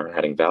things that aren't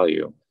adding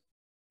value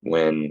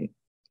when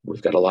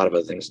we've got a lot of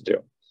other things to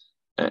do?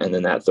 And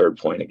then that third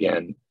point,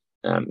 again,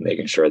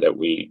 making sure that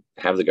we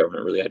have the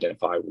government really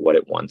identify what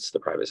it wants the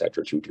private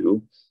sector to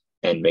do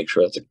and make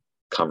sure that's a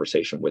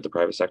conversation with the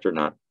private sector,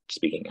 not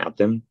speaking at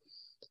them.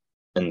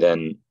 And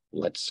then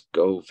let's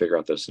go figure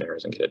out those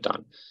scenarios and get it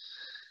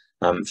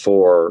done.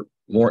 For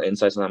more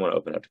insights, and I'm going to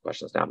open up to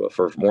questions now, but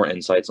for more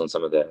insights on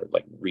some of the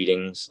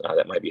readings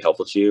that might be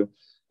helpful to you,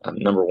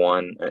 number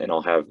one, and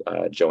I'll have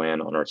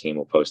Joanne on our team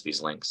will post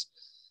these links.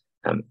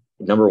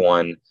 Number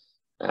one,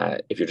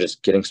 if you're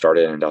just getting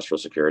started in industrial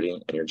security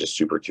and you're just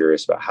super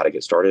curious about how to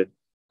get started,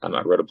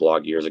 I wrote a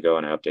blog years ago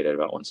and I update it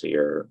about once a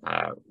year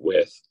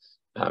with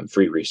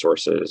free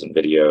resources and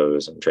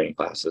videos and training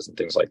classes and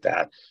things like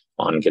that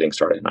on getting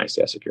started in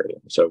ICS security.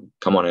 So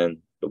come on in,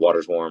 the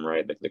water's warm,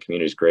 right? The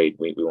community's great.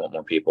 We want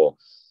more people.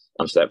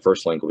 So that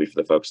first link will be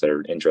for the folks that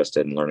are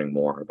interested in learning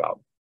more about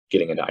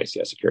getting into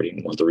ICS security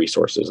and want the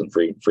resources and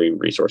free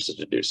resources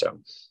to do so.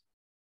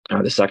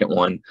 The second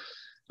one,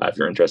 if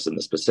you're interested in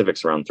the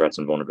specifics around threats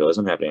and vulnerabilities,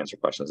 I'm happy to answer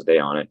questions a day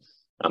on it.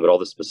 But all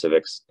the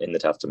specifics in the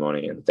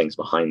testimony and the things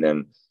behind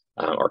them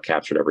are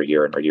captured every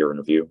year in our year in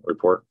review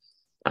report.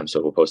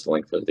 So we'll post the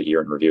link for the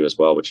year in review as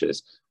well, which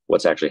is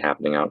what's actually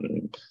happening out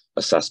in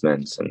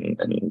assessments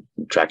and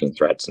tracking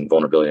threats and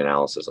vulnerability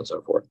analysis and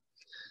so forth.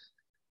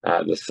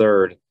 The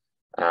third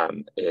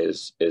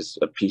is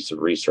a piece of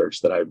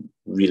research that I'm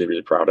really,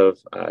 really proud of.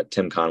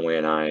 Tim Conway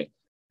and I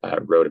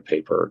wrote a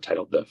paper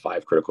titled The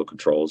 5 Critical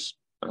Controls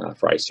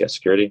for ICS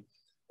Security.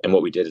 And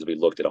what we did is we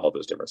looked at all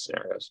those different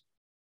scenarios.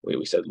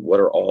 We said, what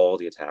are all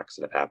the attacks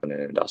that have happened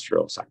in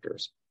industrial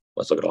sectors?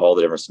 Let's look at all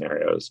the different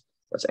scenarios.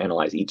 Let's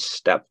analyze each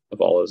step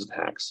of all those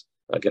attacks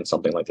against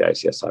something like the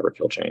ICS cyber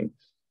kill chain.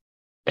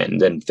 And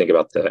then think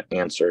about the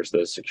answers,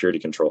 the security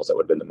controls that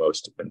would have been the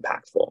most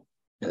impactful.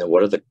 And then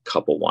what are the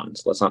couple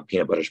ones? Let's not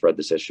peanut butter spread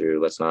this issue.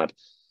 Let's not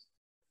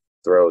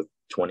throw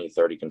 20,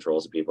 30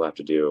 controls that people have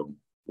to do.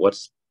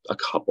 What's a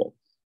couple?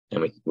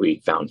 And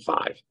we found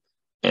 5.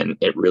 And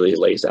it really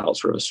lays out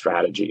sort of a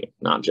strategy,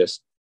 not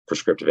just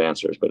prescriptive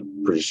answers, but a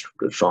pretty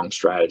strong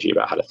strategy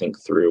about how to think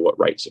through what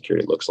right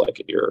security looks like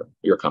at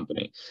your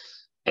company.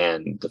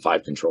 And the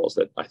 5 controls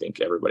that I think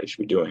everybody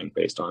should be doing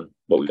based on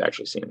what we've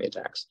actually seen in the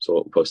attacks. So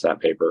we'll post that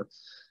paper.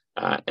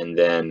 And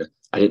then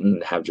I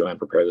didn't have Joanne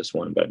prepare this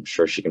one, but I'm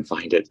sure she can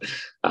find it.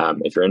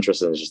 If you're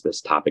interested in just this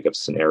topic of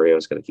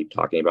scenarios, going to keep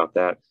talking about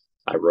that,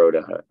 I wrote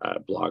a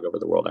blog over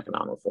the World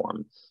Economic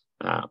Forum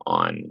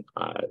on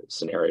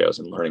scenarios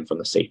and learning from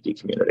the safety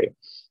community.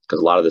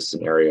 Because a lot of the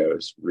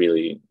scenarios,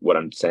 really, what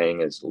I'm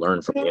saying is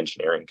learn from the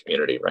engineering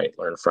community, right?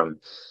 Learn from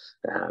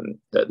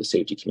the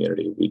safety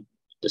community.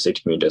 The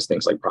safety community does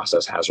things like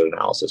process hazard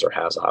analysis or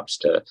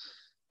HazOps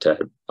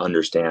to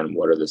understand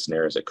what are the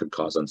scenarios that could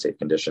cause unsafe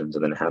conditions,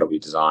 and then how do we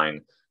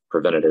design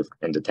preventative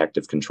and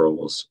detective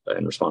controls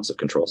and responsive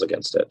controls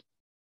against it.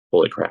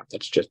 Holy crap,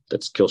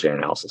 that's kill chain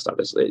analysis stuff.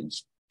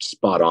 It's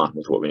spot on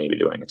with what we need to be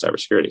doing in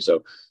cybersecurity.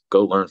 So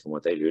go learn from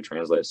what they do,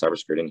 translate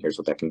cybersecurity, and here's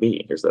what that can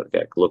be. Here's what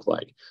that can look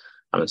like.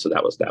 And so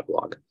that was that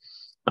blog.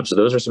 So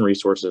those are some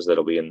resources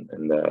that'll be in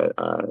the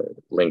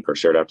link or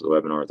shared after the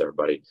webinar with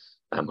everybody.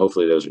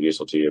 Hopefully those are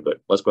useful to you,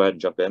 but let's go ahead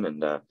and jump in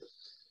and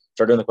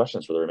start doing the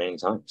questions for the remaining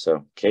time.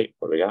 So Kate,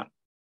 what do we got?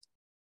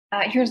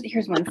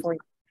 Here's one for you.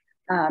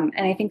 And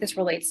I think this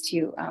relates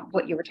to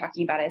what you were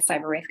talking about as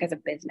cyber risk as a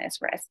business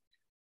risk.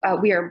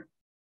 We are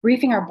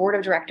briefing our board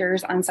of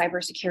directors on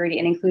cybersecurity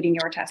and including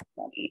your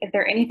testimony. Is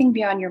there anything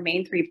beyond your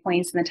main 3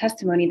 points in the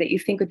testimony that you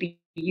think would be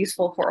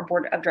useful for a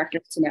board of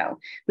directors to know?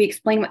 We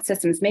explain what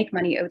systems make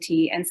money,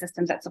 OT, and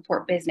systems that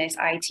support business,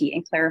 IT,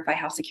 and clarify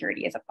how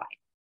security is applied.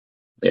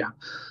 Yeah,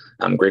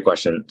 great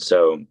question.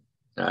 So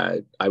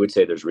I would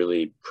say there's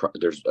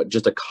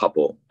just a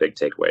couple big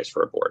takeaways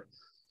for a board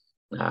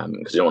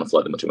because you don't want to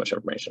flood them with too much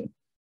information.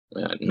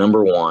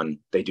 Number one,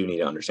 they do need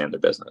to understand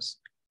their business.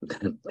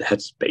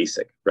 That's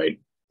basic, right?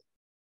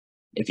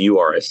 If you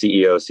are a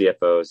CEO,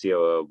 CFO,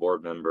 COO,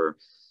 board member,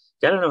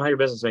 you got to know how your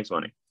business makes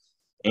money,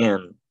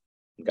 and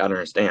you got to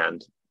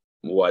understand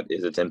what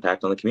is its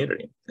impact on the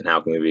community and how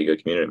can we be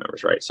good community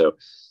members, right? So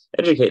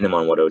educating them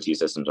on what OT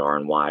systems are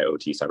and why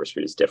OT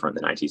cybersecurity is different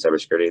than IT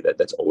cybersecurity,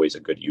 that's always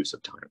a good use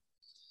of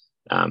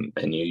time.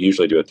 And you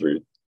usually do it through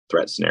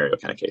threat scenario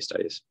kind of case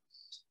studies.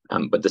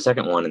 But the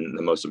second one, and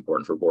the most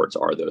important for boards,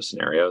 are those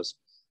scenarios.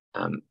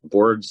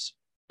 Boards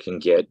can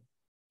get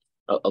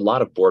a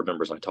lot of board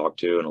members I talk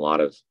to and a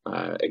lot of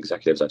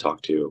executives I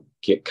talk to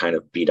get kind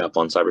of beat up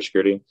on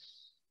cybersecurity.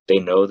 They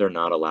know they're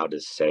not allowed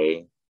to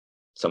say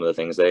some of the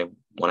things they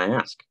want to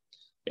ask.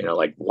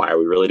 Like, why are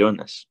we really doing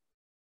this?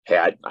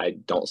 Hey, I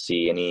don't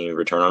see any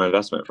return on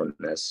investment from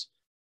this.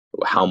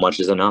 How much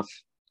is enough?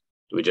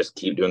 Do we just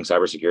keep doing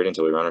cybersecurity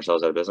until we run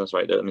ourselves out of business,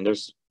 right? I mean,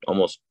 there's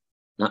almost,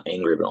 not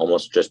angry, but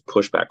almost just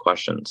pushback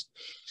questions.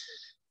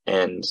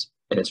 And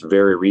it's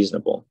very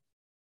reasonable.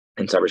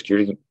 And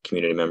cybersecurity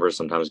community members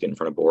sometimes get in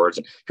front of boards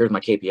and here's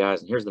my KPIs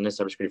and here's the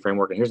NIST cybersecurity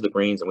framework and here's the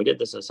greens and we did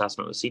this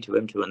assessment with C2,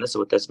 M2 and this is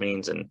what this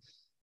means. And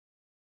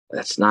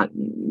that's not,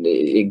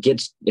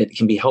 it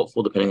can be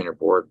helpful depending on your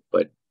board,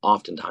 but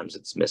oftentimes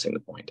it's missing the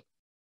point.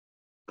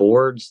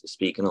 Boards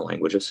speak in the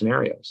language of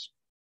scenarios,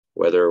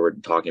 whether we're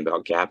talking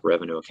about GAAP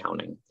revenue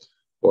accounting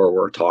or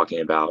we're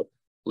talking about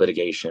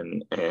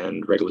litigation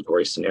and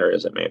regulatory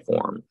scenarios that may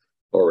form,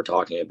 or we're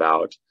talking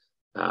about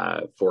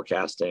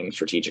forecasting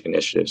strategic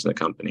initiatives in the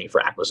company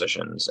for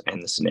acquisitions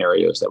and the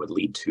scenarios that would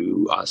lead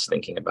to us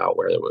thinking about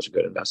whether it was a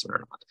good investment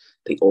or not.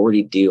 They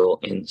already deal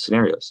in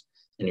scenarios,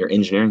 and your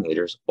engineering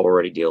leaders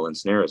already deal in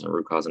scenarios and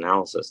root cause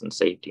analysis and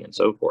safety and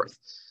so forth.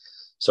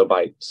 So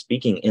by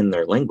speaking in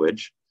their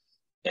language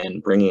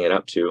and bringing it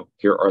up to,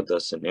 here are the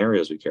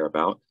scenarios we care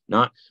about,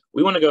 not,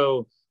 we want to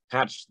go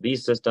patch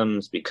these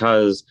systems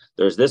because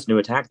there's this new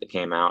attack that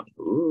came out,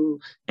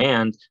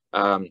 and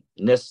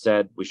NIST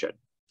said we should.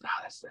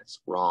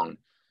 That's wrong.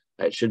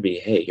 It should be,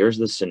 hey, here's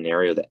the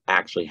scenario that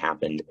actually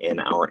happened in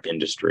our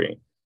industry.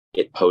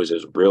 It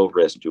poses real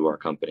risk to our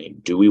company.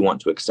 Do we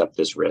want to accept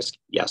this risk?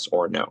 Yes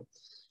or no?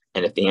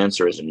 And if the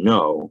answer is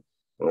no,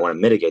 we want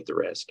to mitigate the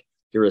risk.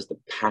 Here is the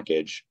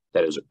package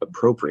that is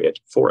appropriate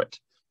for it.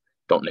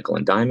 Don't nickel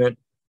and dime it.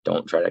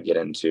 Don't try to get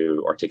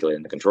into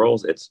articulating the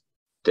controls.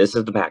 This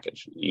is the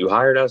package. You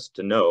hired us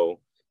to know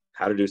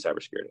how to do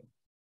cybersecurity.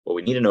 What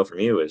we need to know from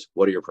you is,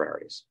 what are your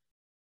priorities?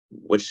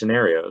 Which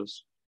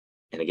scenarios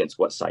and against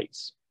what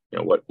sites?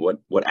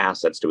 What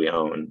assets do we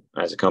own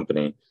as a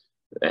company?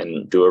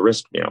 And do a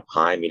risk,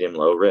 high, medium,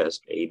 low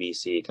risk,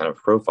 ABC kind of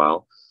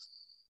profile.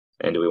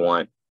 And do we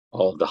want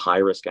all of the high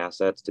risk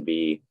assets to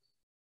be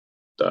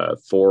the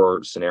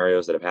 4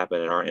 scenarios that have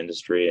happened in our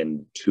industry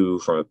and 2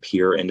 from a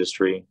peer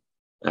industry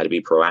to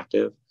be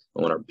proactive?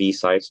 And when our B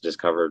sites just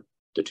cover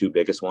the 2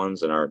 biggest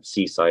ones and our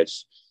C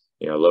sites,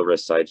 low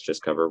risk sites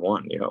just cover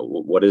 1,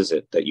 what is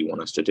it that you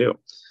want us to do?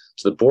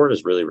 So the board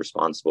is really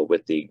responsible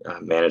with the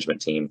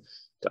management team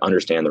to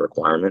understand the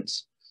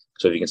requirements.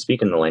 So if you can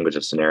speak in the language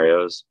of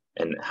scenarios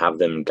and have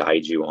them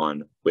guide you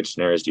on which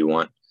scenarios do you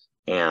want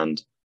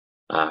and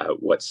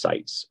what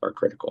sites are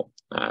critical.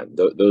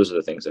 Those are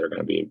the things that are going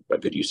to be a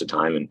good use of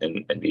time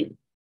and be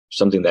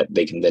something that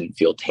they can then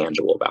feel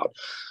tangible about.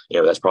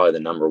 That's probably the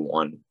number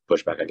one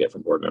pushback I get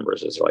from board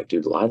members is like,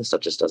 dude, a lot of this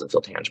stuff just doesn't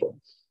feel tangible.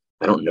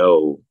 I don't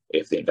know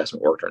if the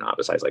investment worked or not,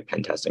 besides like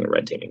pen testing and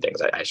red teaming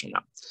things. I just don't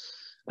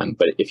know.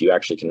 But if you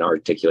actually can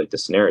articulate the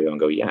scenario and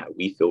go, yeah,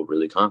 we feel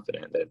really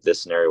confident that if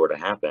this scenario were to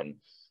happen,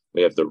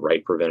 we have the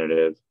right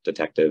preventative,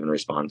 detective, and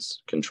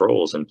response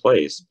controls in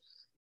place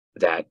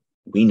that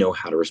we know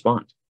how to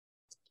respond.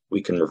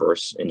 We can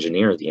reverse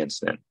engineer the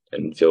incident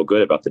and feel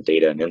good about the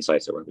data and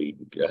insights that we're going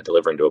to be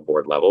delivering to a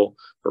board level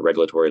for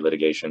regulatory,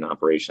 litigation,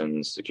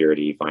 operations,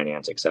 security,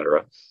 finance, et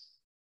cetera.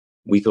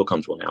 We feel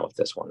comfortable now with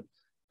this one.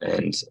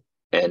 And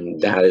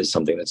that is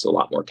something that's a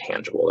lot more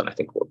tangible than I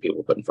think what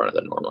people put in front of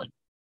them normally.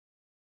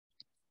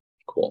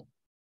 Cool.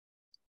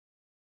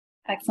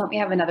 Excellent. We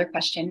have another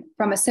question.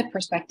 From a SIP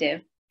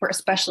perspective, for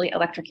especially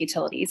electric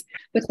utilities,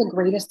 what's the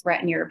greatest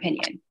threat in your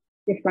opinion?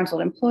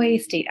 disgruntled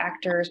employees, state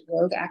actors,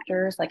 rogue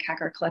actors like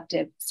Hacker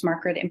Collective,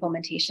 smart grid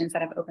implementations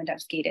that have opened up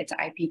SCADA to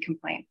IP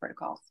compliant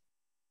protocols?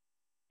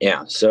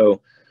 Yeah,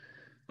 so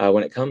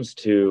when it comes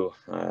to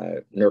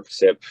NERC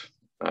SIP,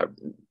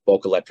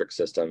 bulk electric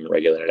system,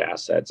 regulated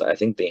assets, I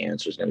think the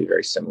answer is going to be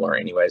very similar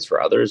anyways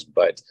for others.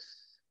 But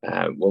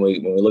when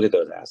we look at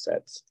those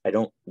assets, I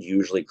don't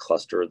usually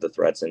cluster the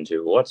threats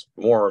into what's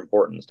more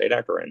important, state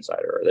actor or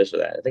insider, or this or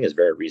that. I think it's a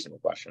very reasonable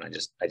question. I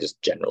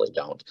just generally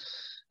don't.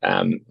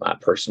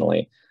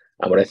 Personally,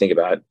 what I think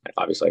about,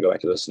 obviously, I go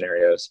back to those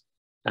scenarios,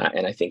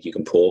 and I think you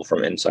can pull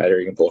from insider,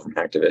 you can pull from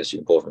activist, you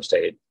can pull from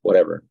state,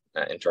 whatever,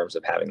 in terms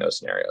of having those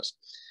scenarios.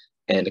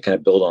 And to kind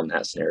of build on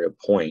that scenario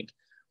point,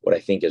 what I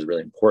think is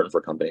really important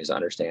for companies to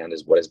understand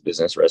is what is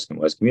business risk and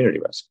what is community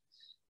risk.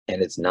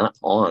 And it's not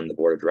on the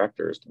board of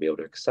directors to be able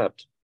to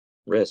accept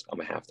risk on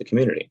behalf of the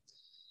community.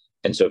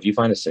 And so if you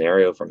find a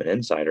scenario from an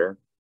insider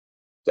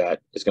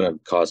that is going to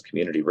cause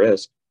community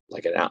risk,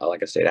 like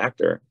a state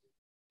actor,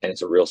 and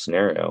it's a real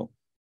scenario,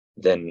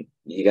 then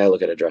you got to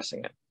look at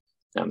addressing it.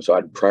 So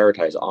I'd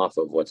prioritize off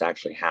of what's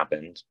actually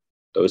happened,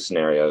 those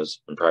scenarios,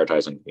 and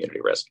prioritize on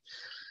community risk.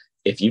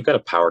 If you've got a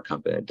power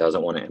company that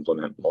doesn't want to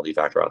implement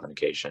multi-factor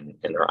authentication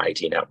in their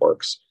IT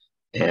networks,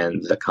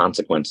 and the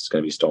consequence is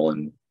going to be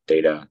stolen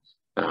data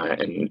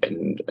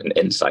and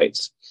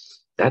insights,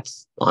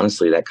 that's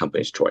honestly that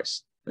company's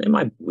choice. We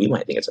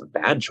might think it's a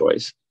bad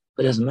choice,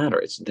 but it doesn't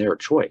matter. It's their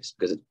choice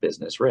because it's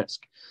business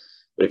risk.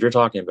 But if you're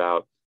talking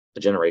about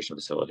a generation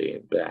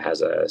facility that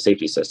has a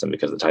safety system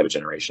because of the type of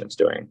generation it's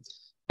doing,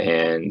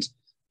 and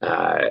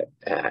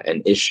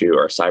an issue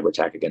or a cyber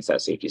attack against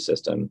that safety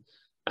system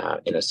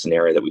in a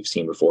scenario that we've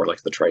seen before,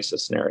 like the Trisis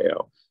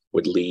scenario,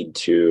 would lead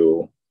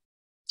to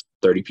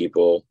 30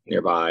 people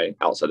nearby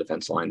outside the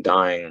fence line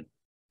dying,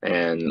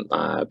 and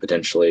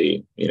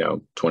potentially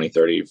 20,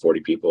 30, 40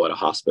 people at a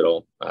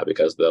hospital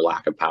because of the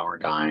lack of power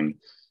dying,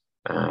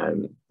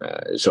 and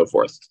so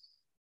forth.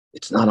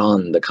 It's not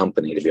on the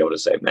company to be able to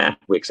say, "Man,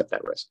 we accept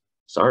that risk."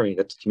 Sorry,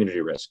 that's community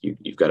risk.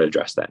 You've got to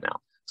address that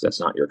now, because that's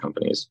not your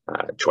company's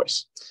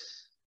choice.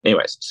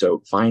 Anyways,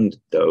 so find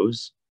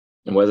those,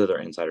 and whether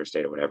they're insider,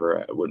 state, or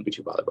whatever, I wouldn't be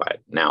too bothered by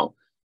it. Now,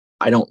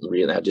 I don't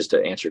really, just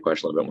to answer your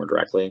question a little bit more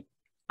directly,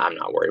 I'm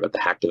not worried about the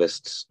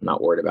hacktivists. I'm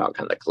not worried about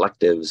kind of the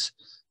collectives.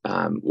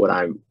 What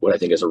I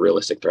think is a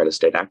realistic threat is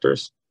state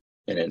actors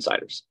and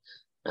insiders.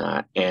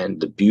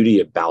 And the beauty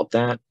about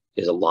that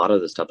is a lot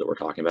of the stuff that we're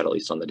talking about, at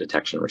least on the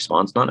detection and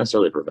response, not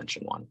necessarily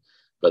prevention one,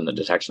 but in the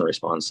detection and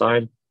response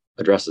side,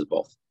 addresses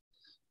both.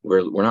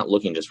 We're not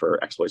looking just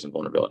for exploits and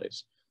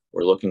vulnerabilities.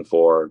 We're looking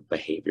for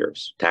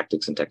behaviors,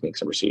 tactics and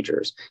techniques and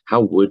procedures.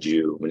 How would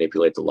you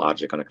manipulate the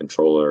logic on a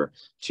controller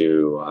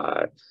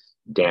to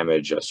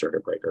damage a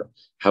circuit breaker?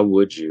 How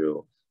would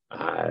you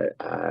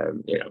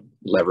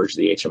leverage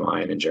the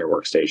HMI and engineer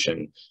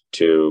workstation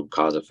to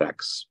cause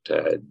effects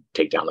to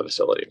take down the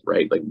facility,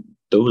 right? Like,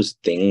 those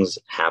things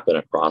happen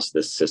across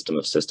this system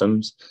of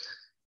systems,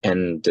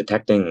 and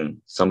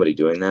detecting somebody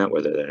doing that,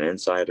 whether they're an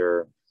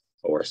insider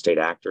or a state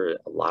actor,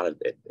 a lot of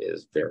it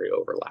is very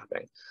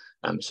overlapping.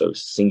 So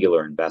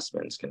singular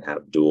investments can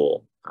have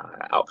dual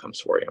outcomes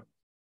for you.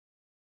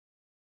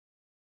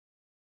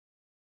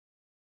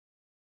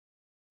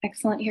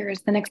 Excellent. Here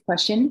is the next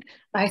question.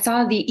 I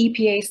saw the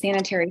EPA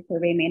sanitary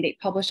survey mandate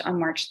published on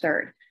March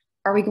 3rd.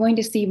 Are we going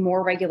to see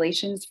more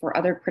regulations for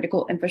other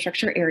critical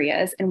infrastructure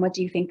areas, and what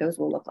do you think those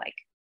will look like?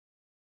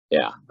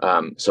 Yeah,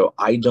 so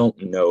I don't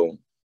know.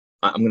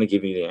 I'm going to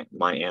give you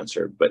my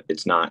answer, but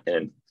it's not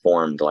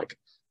informed, like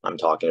I'm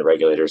talking to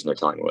regulators and they're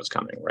telling me what's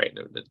coming, right?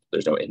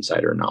 There's no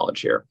insider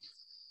knowledge here.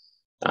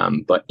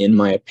 But in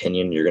my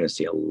opinion, you're going to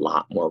see a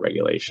lot more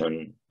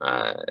regulation,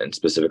 and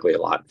specifically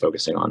a lot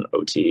focusing on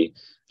OT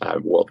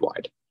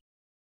worldwide.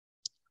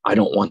 I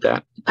don't want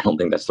that. I don't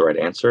think that's the right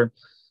answer.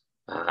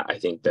 I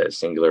think that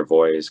singular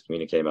voice,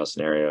 communicating about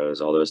scenarios,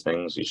 all those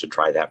things, you should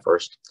try that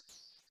first.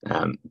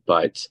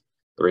 But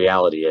the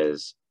reality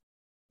is,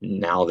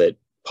 now that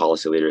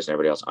policy leaders and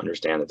everybody else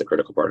understand that the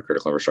critical part of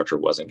critical infrastructure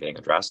wasn't getting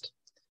addressed,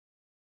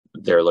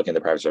 they're looking at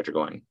the private sector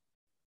going,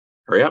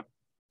 hurry up,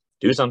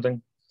 do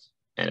something.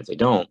 And if they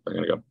don't, they're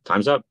going to go,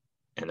 time's up,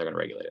 and they're going to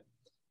regulate it.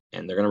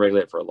 And they're going to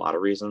regulate it for a lot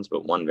of reasons,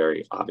 but one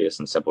very obvious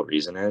and simple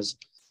reason is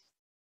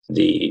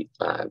the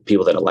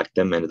people that elect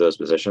them into those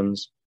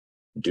positions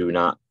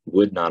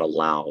would not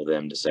allow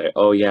them to say,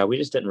 oh yeah, we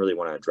just didn't really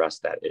want to address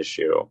that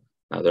issue.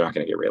 They're not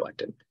going to get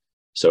reelected.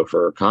 So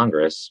for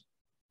Congress,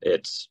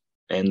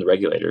 and the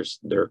regulators,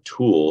 their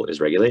tool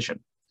is regulation.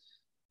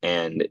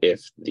 And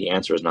if the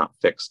answer is not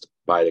fixed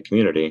by the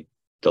community,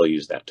 they'll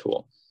use that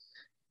tool.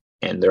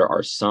 And there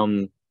are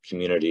some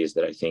communities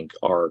that I think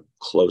are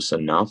close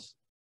enough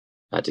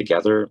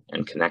together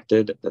and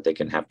connected that they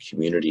can have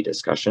community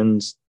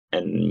discussions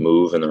and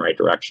move in the right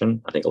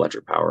direction. I think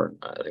electric power,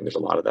 I think there's a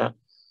lot of that.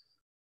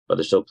 But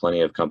there's still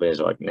plenty of companies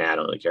that are like, nah, I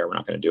don't really care, we're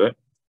not going to do it.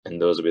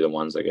 And those will be the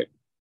ones that get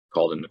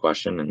called into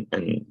question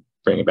and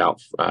bring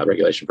about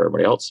regulation for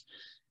everybody else.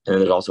 And then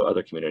there's also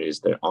other communities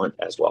that aren't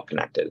as well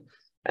connected,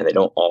 and they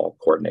don't all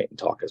coordinate and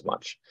talk as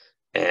much.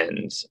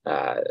 And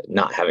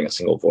not having a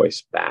single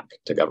voice back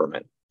to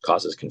government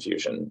causes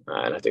confusion,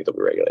 and I think there'll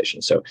be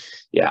regulation. So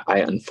yeah, I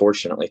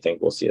unfortunately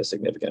think we'll see a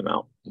significant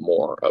amount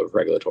more of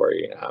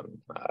regulatory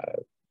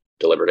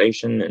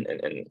deliberation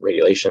and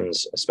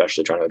regulations,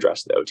 especially trying to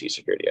address the OT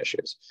security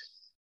issues.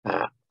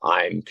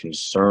 I'm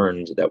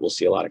concerned that we'll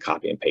see a lot of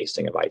copy and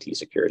pasting of IT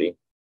security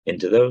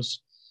into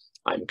those.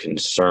 I'm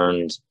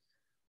concerned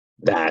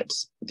that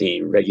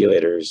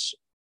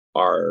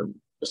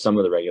some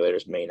of the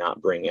regulators may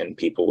not bring in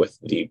people with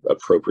the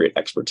appropriate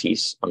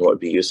expertise on what would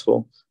be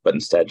useful, but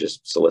instead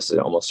just solicit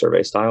almost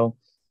survey style.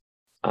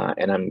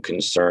 And I'm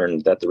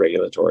concerned that the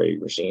regulatory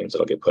regimes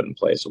that'll get put in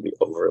place will be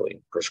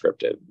overly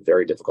prescriptive,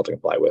 very difficult to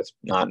comply with,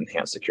 not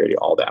enhance security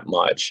all that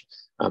much,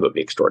 but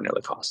be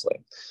extraordinarily costly.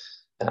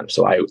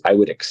 So I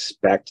would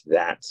expect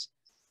that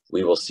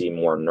we will see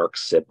more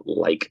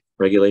NERC-CIP-like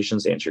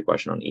regulations. To answer your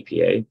question on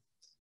EPA,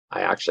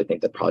 I actually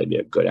think that'd probably be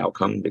a good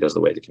outcome because of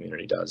the way the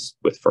community does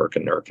with FERC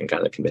and NERC and kind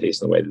of the committees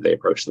and the way that they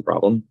approach the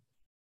problem.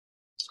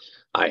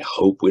 I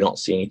hope we don't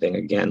see anything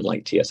again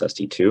like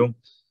TSST2,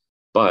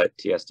 but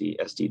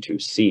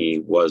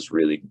TSST2C was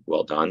really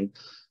well done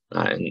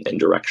and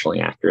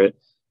directionally accurate,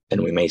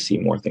 and we may see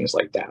more things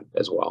like that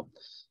as well.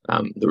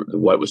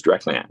 What was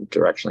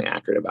directionally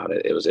accurate about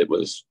it, it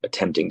was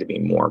attempting to be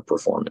more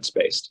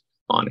performance-based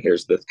on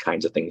here's the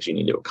kinds of things you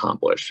need to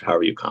accomplish.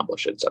 However you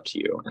accomplish it, it's up to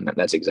you. And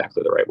that's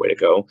exactly the right way to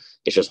go.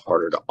 It's just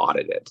harder to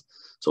audit it.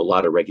 So a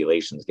lot of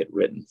regulations get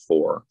written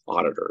for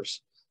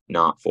auditors,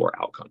 not for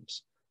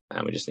outcomes.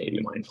 And we just need to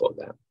be mindful of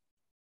that.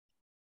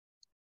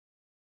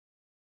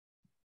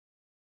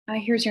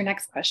 Here's your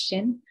next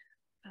question.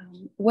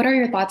 What are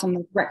your thoughts on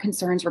the threat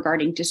concerns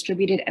regarding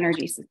distributed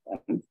energy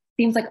systems?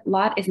 Seems like a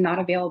lot is not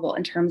available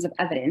in terms of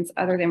evidence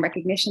other than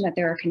recognition that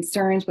there are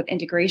concerns with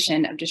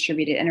integration of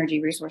distributed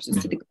energy resources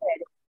to the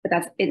grid, but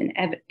that's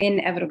an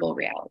inevitable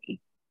reality.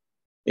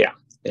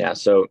 Yeah.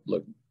 So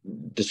look,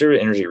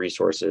 distributed energy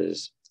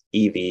resources,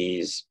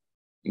 EVs,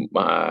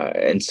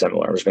 and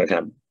similar, I'm just going to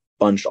kind of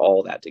bunch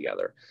all that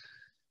together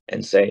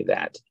and say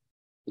that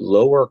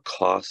lower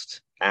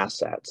cost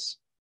assets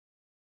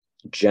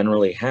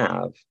generally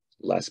have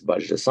less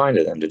budget assigned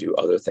to them to do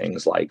other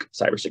things like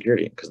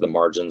cybersecurity because the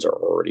margins are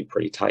already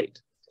pretty tight.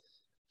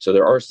 So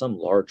there are some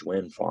large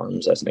wind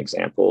farms as an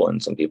example,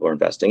 and some people are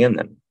investing in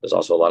them. There's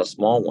also a lot of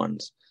small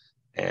ones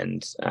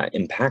and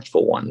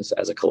impactful ones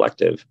as a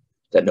collective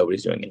that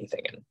nobody's doing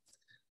anything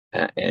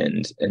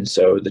in. And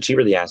so the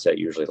cheaper the asset,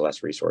 usually the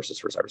less resources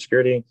for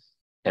cybersecurity,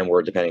 and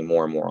we're depending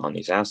more and more on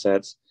these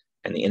assets,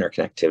 and the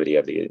interconnectivity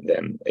of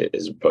them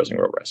is posing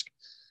real risk.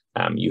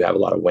 You have a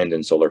lot of wind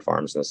and solar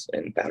farms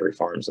and battery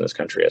farms in this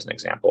country, as an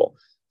example,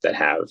 that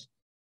have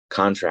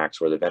contracts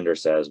where the vendor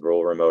says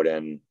we'll remote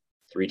in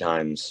 3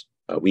 times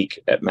a week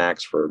at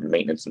max for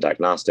maintenance and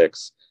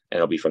diagnostics, and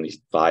it'll be from these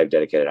 5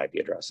 dedicated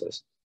IP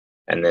addresses.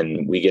 And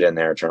then we get in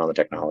there, turn on the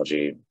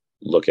technology,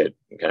 look at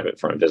kind of it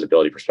from a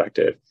visibility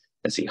perspective,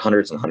 and see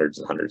hundreds and hundreds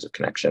and hundreds of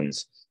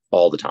connections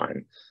all the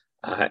time,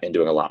 and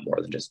doing a lot more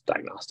than just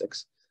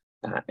diagnostics.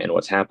 And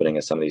what's happening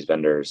is some of these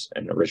vendors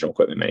and original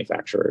equipment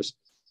manufacturers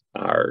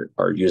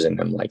are using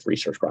them like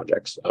research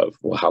projects of,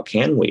 well, how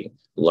can we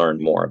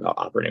learn more about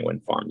operating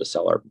wind farm to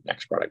sell our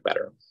next product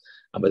better?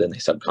 But then they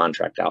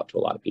subcontract out to a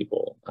lot of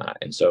people.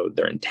 And so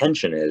their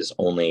intention is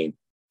only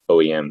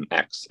OEM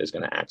X is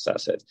going to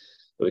access it.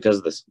 But because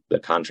of the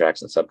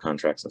contracts and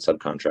subcontracts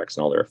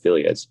and all their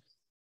affiliates,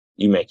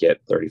 you may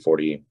get 30,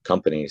 40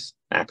 companies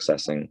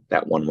accessing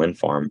that one wind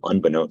farm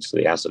unbeknownst to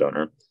the asset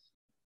owner.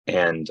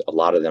 And a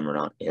lot of them are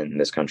not in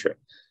this country.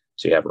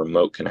 So you have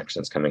remote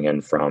connections coming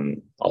in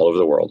from all over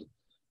the world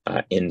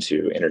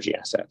into energy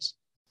assets.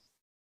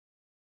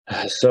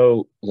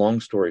 So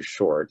long story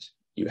short,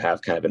 you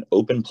have kind of an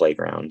open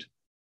playground,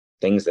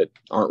 things that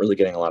aren't really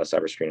getting a lot of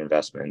cybersecurity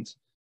investment.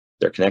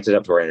 They're connected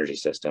up to our energy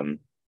system.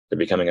 They're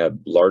becoming a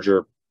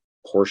larger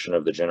portion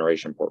of the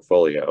generation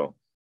portfolio.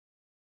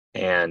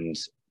 And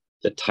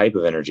the type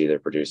of energy they're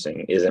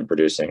producing isn't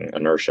producing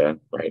inertia,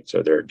 right?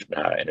 So they're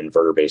an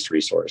inverter-based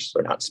resource.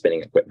 They're not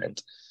spinning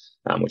equipment.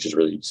 Which is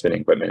really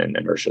spinning equipment and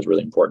inertia is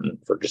really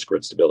important for just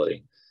grid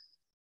stability.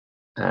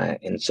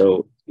 And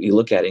so you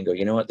look at it and go,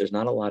 you know what, there's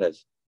not a lot of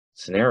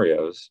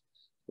scenarios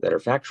that are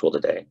factual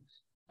today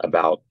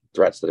about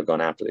threats that have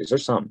gone after these.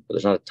 There's some, but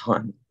there's not a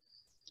ton.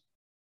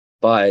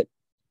 But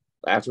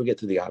after we get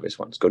through the obvious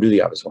ones, go do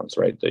the obvious ones,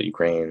 right? The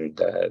Ukraine,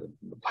 the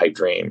pipe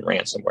dream,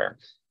 ransomware.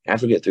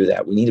 After we get through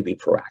that, we need to be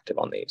proactive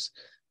on these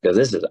because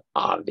this is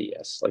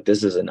obvious. Like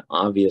this is an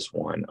obvious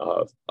one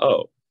of,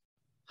 oh,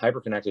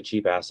 hyper-connected,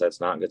 cheap assets,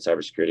 not good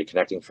cybersecurity,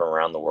 connecting from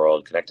around the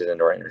world, connected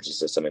into our energy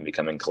system and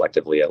becoming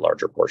collectively a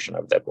larger portion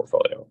of that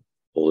portfolio.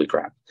 Holy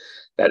crap.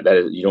 That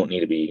is, you don't need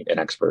to be an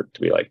expert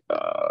to be like,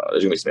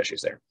 there's gonna be some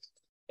issues there.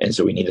 And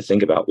so we need to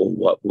think about, well,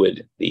 what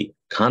would the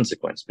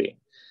consequence be?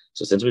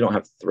 So since we don't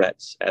have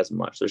threats as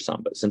much, there's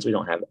some, but since we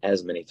don't have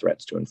as many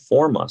threats to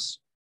inform us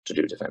to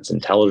do defense,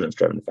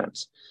 intelligence-driven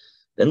defense,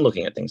 then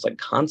looking at things like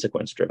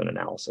consequence-driven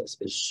analysis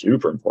is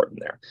super important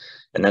there.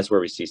 And that's where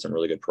we see some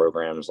really good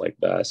programs like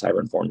the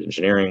cyber-informed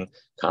engineering,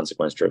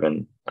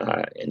 consequence-driven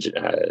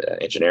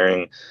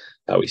engineering.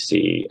 We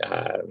see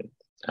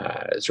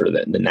sort of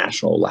the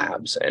national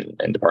labs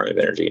and Department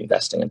of Energy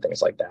investing and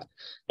things like that.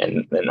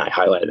 And then I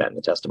highlighted that in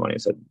the testimony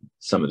and said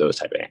some of those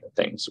type of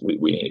things we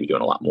need to be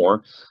doing a lot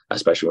more,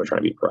 especially when we're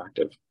trying to be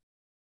proactive.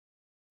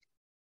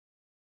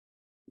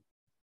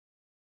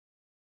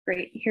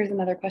 Great. Here's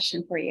another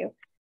question for you.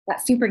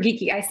 That super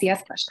geeky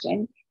ICS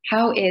question.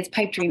 How is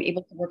Pipedream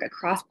able to work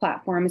across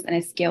platforms in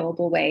a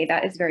scalable way?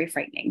 That is very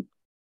frightening.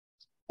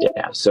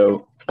 Yeah,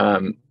 so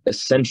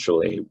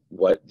essentially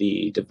what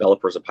the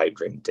developers of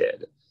Pipedream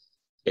did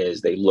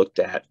is they looked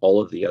at all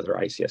of the other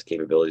ICS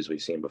capabilities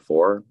we've seen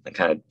before and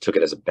kind of took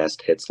it as a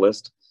best hits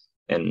list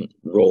and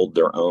rolled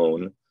their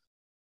own,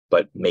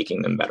 but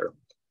making them better.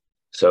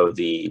 So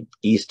the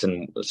east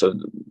so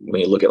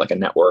when you look at like a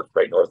network,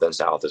 right, north and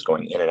south is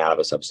going in and out of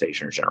a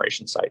substation or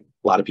generation site.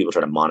 A lot of people try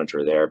to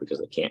monitor there because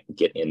they can't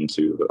get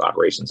into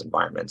operations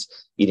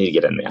environments. You need to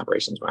get in the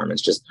operations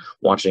environments. Just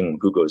watching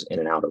who goes in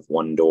and out of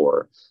one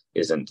door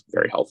isn't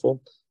very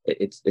helpful.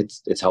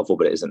 It's helpful,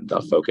 but it isn't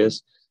the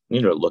focus. You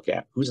need to look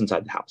at who's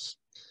inside the house.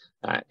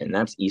 And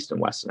that's east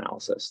and west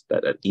analysis,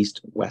 that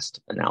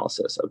east-west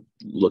analysis of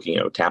looking,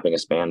 tapping a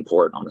span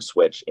port on a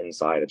switch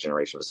inside a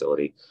generation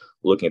facility,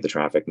 looking at the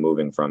traffic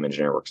moving from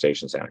engineer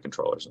workstations down to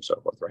controllers and so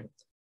forth, right?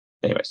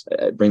 Anyways,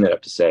 I bring that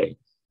up to say,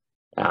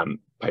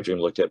 Pipedream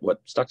looked at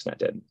what Stuxnet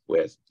did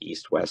with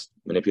east-west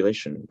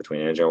manipulation between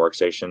an engineer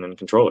workstation and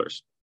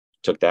controllers,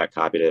 took that,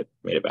 copied it,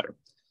 made it better.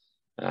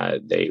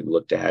 They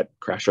looked at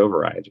crash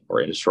override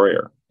or in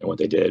destroyer and what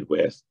they did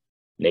with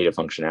native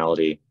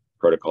functionality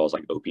protocols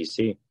like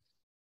OPC.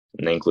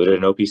 And they included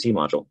an OPC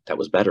module that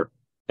was better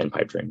than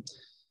Pipedream.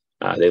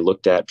 They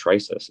looked at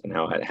Trisis and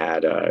how it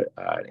had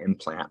an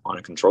implant on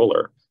a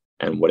controller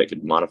and what it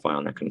could modify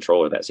on that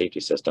controller, that safety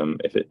system,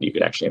 if you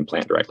could actually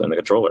implant directly on the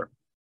controller.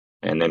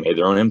 And they made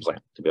their own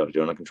implant to be able to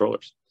do it on the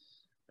controllers.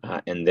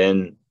 And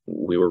then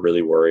we were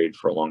really worried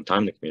for a long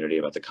time in the community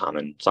about the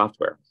common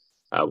software.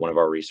 One of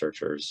our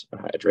researchers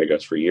at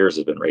Dragos for years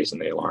has been raising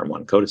the alarm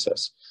on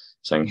Codesys,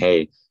 saying,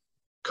 hey,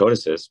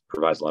 Codesys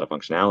provides a lot of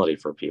functionality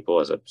for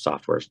people as a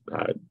software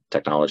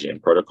technology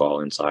and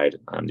protocol inside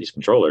these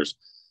controllers,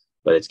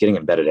 but it's getting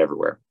embedded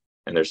everywhere.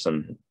 And there's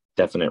some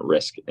definite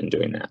risk in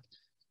doing that.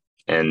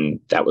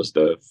 And that was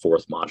the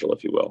fourth module,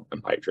 if you will, in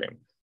Pipedream,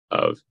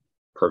 of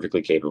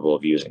perfectly capable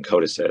of using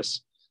Codesys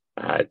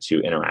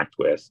to interact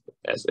with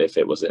as if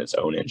it was in its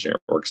own engineer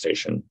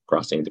workstation,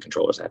 crossing the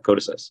controllers that have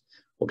Codesys.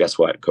 Well, guess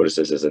what?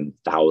 Codesys is in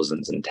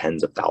thousands and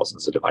tens of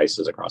thousands of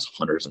devices across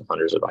hundreds and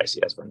hundreds of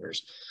ICS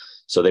vendors.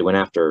 So they went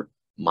after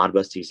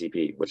Modbus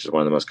TCP, which is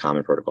one of the most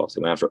common protocols.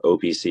 They went after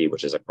OPC,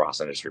 which is a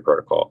cross-industry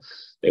protocol.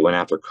 They went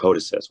after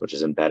Codesys, which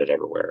is embedded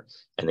everywhere.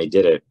 And they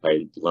did it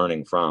by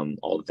learning from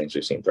all the things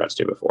we've seen threats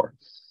do before.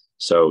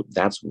 So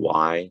that's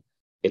why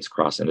it's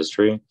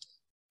cross-industry.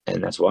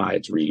 And that's why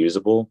it's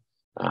reusable,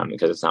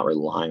 because it's not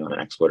relying on an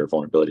exploit or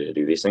vulnerability to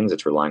do these things.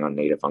 It's relying on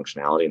native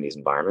functionality in these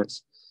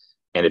environments.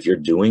 And if you're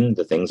doing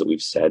the things that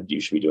we've said you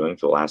should be doing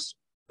for the last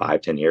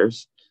 5-10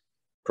 years,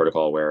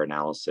 protocol aware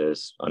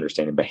analysis,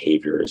 understanding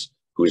behaviors,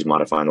 who's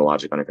modifying the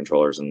logic on your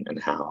controllers and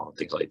how,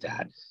 things like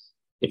that.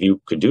 If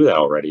you could do that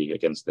already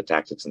against the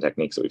tactics and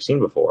techniques that we've seen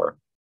before,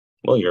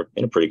 well, you're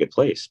in a pretty good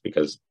place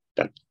because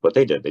that's what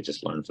they did. They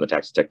just learned from the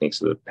tactics and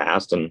techniques of the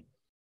past and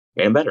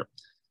made them better.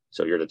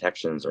 So your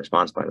detections and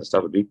response plans and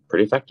stuff would be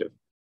pretty effective.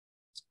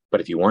 But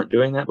if you weren't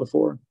doing that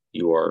before,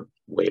 you are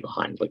way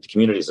behind. Like the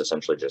community is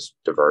essentially just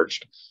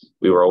diverged.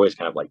 We were always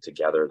kind of like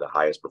together, the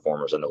highest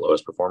performers and the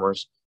lowest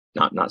performers,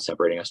 not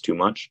separating us too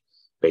much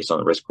based on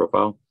the risk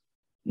profile.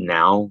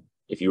 Now,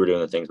 if you were doing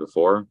the things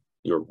before,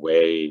 you're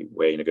way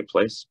in a good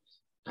place.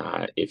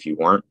 If you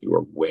weren't, you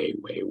were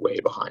way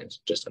behind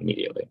just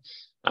immediately.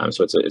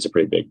 So it's a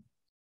pretty big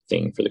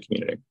thing for the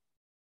community.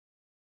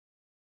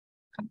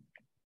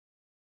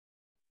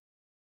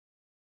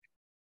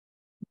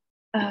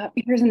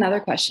 Here's another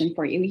question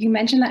for you. You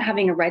mentioned that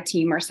having a red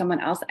team or someone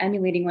else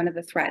emulating one of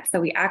the threats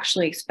that we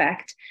actually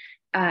expect,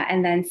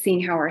 and then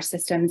seeing how our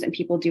systems and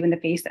people do in the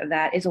face of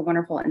that is a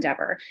wonderful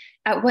endeavor.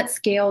 At what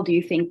scale do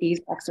you think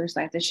these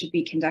exercises should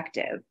be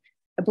conducted?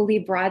 I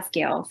believe broad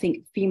scale,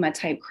 think FEMA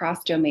type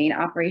cross-domain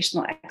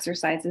operational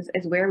exercises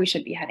is where we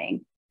should be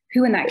heading.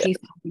 Who in that case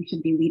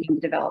should be leading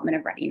the development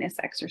of readiness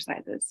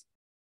exercises?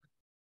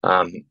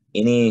 I'll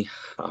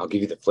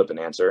give you the flippant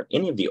answer.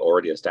 Any of the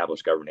already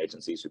established government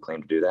agencies who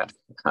claim to do that,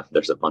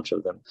 there's a bunch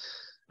of them.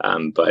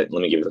 But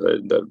let me give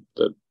you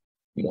the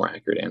more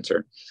accurate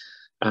answer.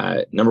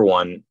 Number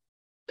one,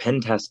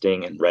 pen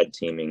testing and red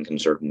teaming can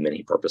serve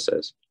many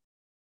purposes.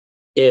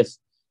 If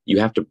you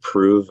have to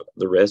prove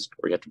the risk,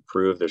 or you have to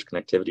prove there's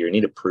connectivity, or you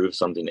need to prove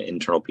something to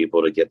internal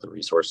people to get the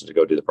resources to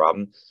go do the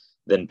problem,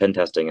 then pen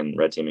testing and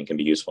red teaming can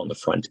be useful on the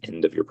front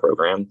end of your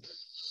program.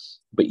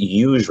 But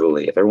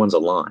usually, if everyone's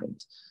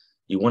aligned,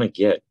 you want to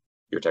get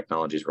your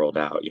technologies rolled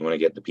out. You want to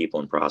get the people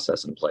and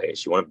process in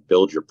place. You want to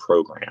build your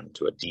program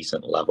to a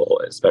decent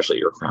level, especially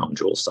your crown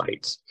jewel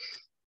sites.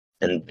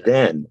 And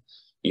then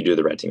you do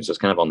the red team. So it's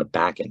kind of on the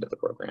back end of the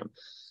program.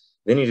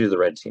 Then you do the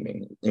red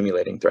teaming,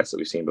 emulating threats that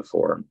we've seen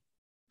before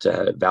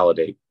to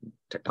validate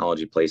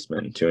technology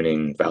placement and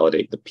tuning,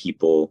 validate the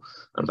people,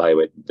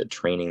 evaluate the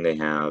training they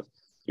have.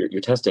 You're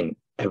testing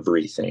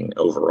everything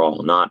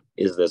overall, not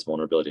is this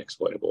vulnerability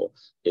exploitable?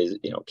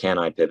 Can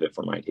I pivot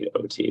from IT to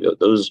OT?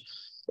 Those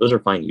are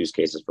fine use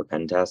cases for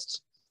pen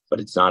tests, but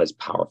it's not as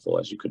powerful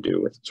as you could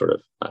do with sort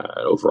of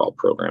an overall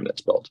program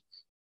that's built.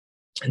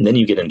 And then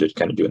you get into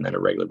kind of doing that on a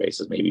regular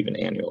basis, maybe even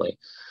annually.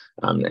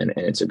 And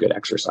it's a good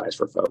exercise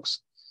for folks.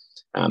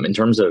 In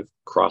terms of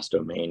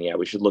cross-domain, yeah,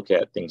 we should look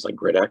at things like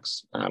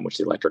GridX, which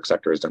the electric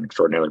sector has done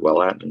extraordinarily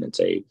well at, and it's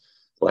a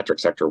electric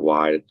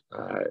sector-wide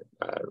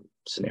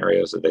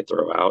scenarios that they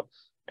throw out,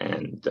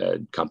 and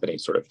the company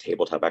sort of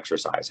tabletop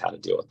exercise how to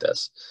deal with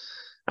this.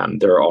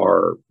 There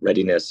are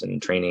readiness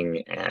and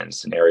training and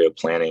scenario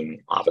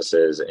planning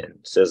offices in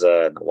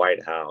CISA, and the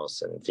White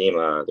House, and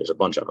FEMA. There's a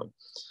bunch of them.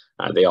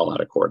 They all ought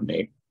to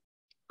coordinate,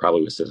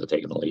 probably with CISA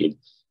taking the lead,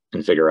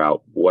 and figure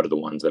out what are the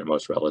ones that are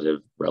most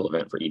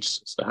relevant for each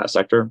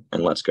sector,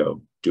 and let's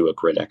go do a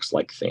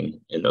GridX-like thing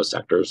in those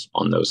sectors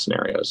on those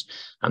scenarios.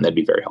 And that'd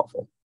be very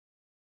helpful.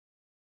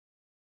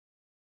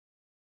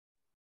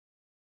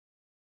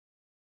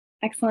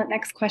 Excellent.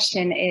 Next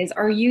question is,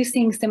 are you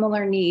seeing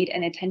similar need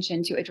and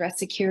attention to address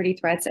security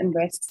threats and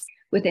risks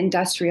with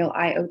industrial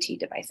IoT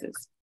devices?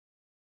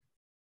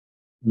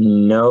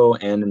 No,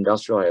 and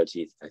industrial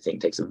IoT, I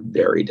think, takes a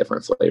very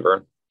different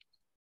flavor.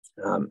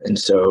 And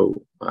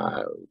so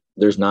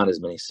there's not as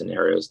many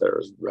scenarios that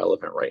are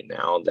relevant right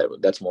now.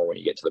 That's more when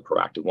you get to the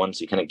proactive ones.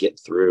 So you kind of get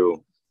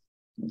through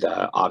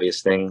the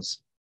obvious things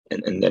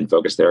and then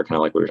focus there, kind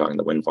of like we were talking,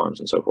 the wind farms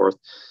and so forth.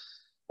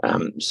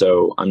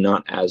 So I'm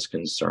not as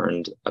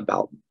concerned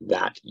about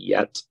that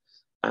yet.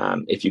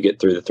 If you get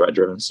through the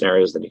threat-driven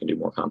scenarios, then you can do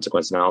more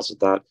consequence analysis with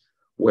that.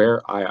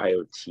 Where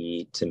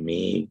IIoT, to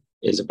me,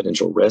 is a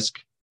potential risk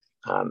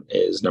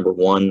is, number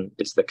one,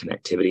 it's the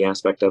connectivity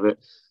aspect of it.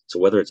 So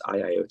whether it's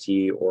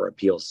IIoT or a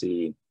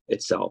PLC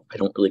itself, I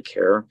don't really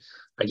care.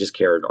 I just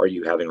cared, are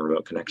you having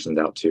remote connections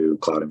out to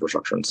cloud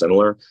infrastructure and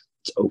similar?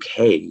 It's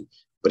okay,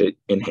 but it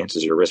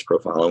enhances your risk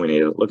profile, and we need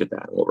to look at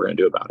that and what we're going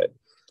to do about it.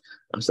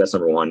 So that's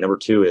number one. Number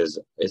two is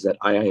that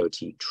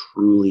IIoT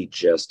truly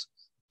just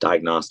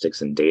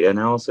diagnostics and data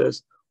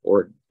analysis,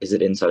 or is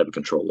it inside of a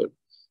control loop?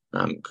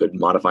 Could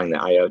modifying the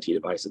IoT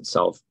device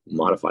itself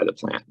modify the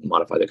plant,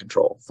 modify the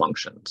control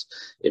functions?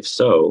 If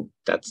so,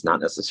 that's not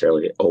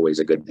necessarily always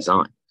a good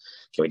design.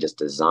 Can we just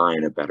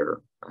design a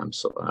better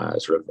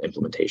sort of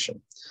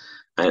implementation?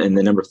 And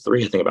then number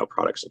three, I think about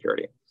product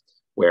security,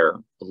 where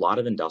a lot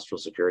of industrial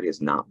security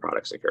is not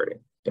product security.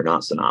 They're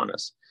not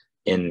synonymous.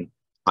 In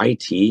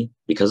IT,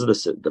 because of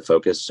the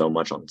focus so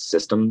much on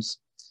systems,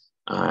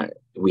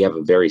 we have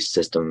a very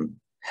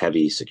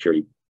system-heavy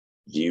security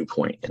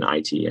viewpoint in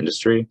IT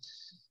industry.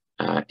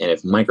 And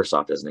if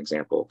Microsoft, as an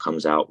example,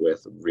 comes out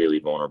with really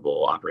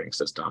vulnerable operating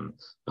system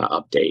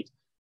update,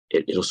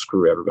 it'll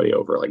screw everybody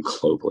over, like,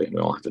 globally, and we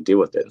all have to deal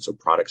with it. And so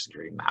product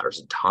security matters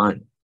a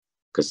ton,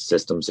 because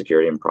system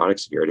security and product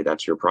security,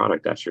 that's your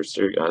product, that's your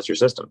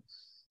system.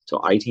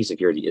 So IT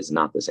security is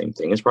not the same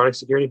thing as product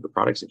security, but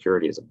product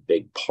security is a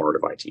big part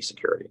of IT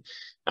security.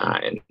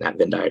 And that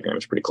Venn diagram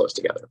is pretty close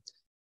together.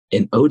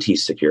 In OT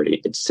security,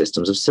 it's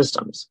systems of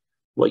systems.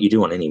 What you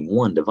do on any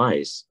one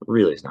device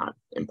really is not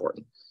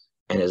important.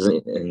 And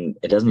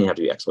it doesn't even have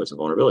to be exploits and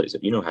vulnerabilities.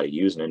 If you know how to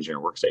use an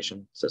engineering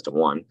workstation, system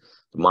one,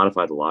 to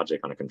modify the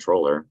logic on a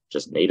controller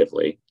just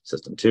natively,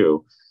 system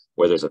two,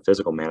 where there's a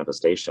physical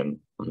manifestation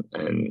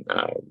and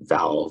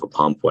valve, a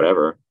pump,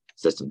 whatever,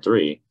 system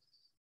three,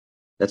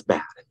 that's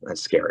bad.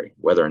 That's scary,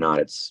 whether or not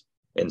it's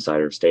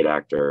insider, state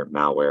actor,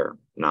 malware,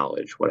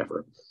 knowledge,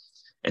 whatever.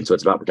 And so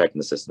it's about protecting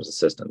the systems of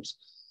systems.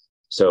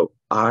 So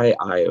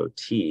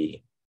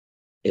IIoT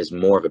is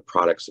more of a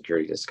product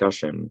security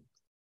discussion,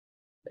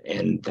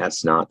 and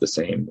that's not the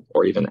same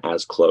or even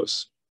as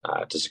close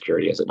to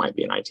security as it might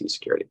be in IT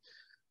security.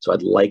 So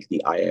I'd like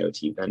the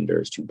IIoT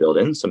vendors to build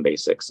in some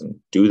basics and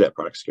do that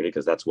product security,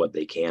 because that's what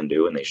they can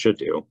do and they should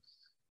do.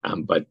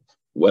 But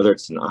whether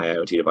it's an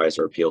IIoT device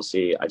or a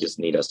PLC, I just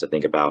need us to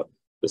think about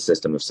the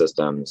system of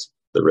systems,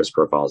 the risk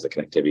profiles, the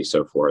connectivity,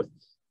 so forth,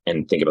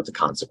 and think about the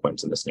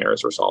consequence in the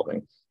scenarios we're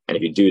solving. And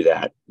if you do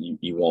that,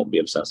 you won't be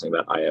obsessing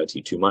about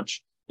IoT too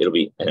much. It'll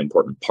be an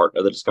important part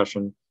of the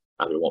discussion,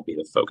 but it won't be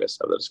the focus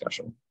of the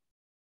discussion.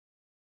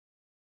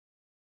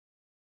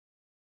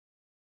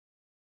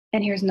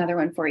 And here's another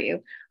one for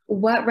you.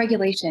 What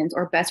regulations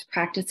or best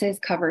practices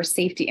cover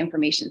safety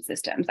information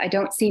systems? I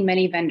don't see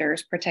many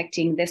vendors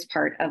protecting this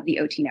part of the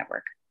OT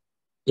network.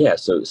 Yeah,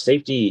 so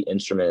safety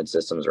instrumented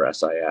systems, or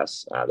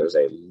SIS, there's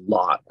a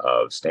lot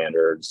of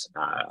standards.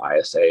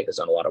 ISA has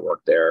done a lot of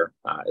work there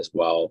as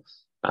well.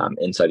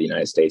 Inside the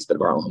United States, the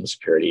Department of Homeland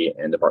Security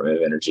and Department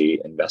of Energy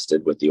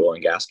invested with the oil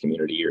and gas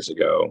community years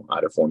ago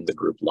to form the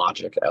group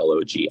LOGIC,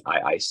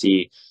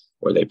 LOGIIC,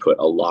 where they put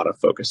a lot of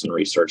focus and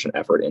research and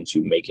effort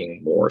into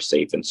making more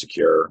safe and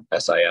secure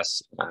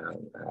SIS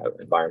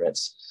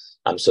environments.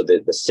 So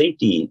the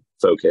safety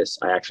focus,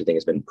 I actually think,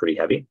 has been pretty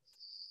heavy.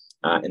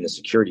 And the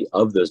security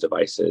of those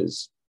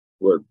devices,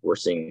 we're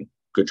seeing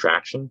good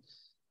traction.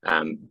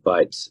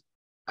 But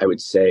I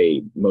would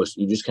say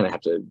you just kind of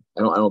have to,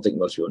 I don't think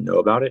most people know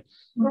about it.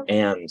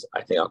 And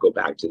I think I'll go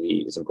back to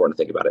it's important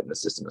to think about it in the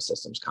system of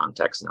systems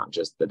context, not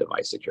just the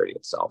device security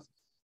itself.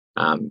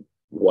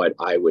 What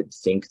I would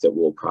think that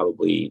we'll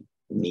probably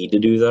need to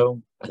do,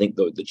 though, I think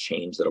the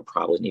change that'll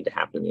probably need to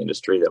happen in the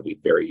industry that'll be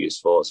very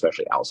useful,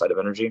 especially outside of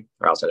energy,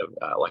 or outside of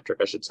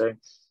electric, I should say,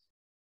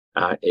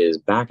 is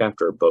back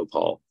after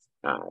Bhopal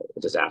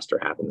disaster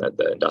happened,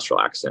 the industrial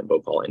accident in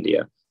Bhopal,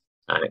 India,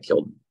 and it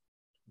killed,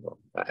 well,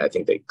 I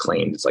think they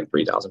claimed it's like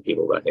 3,000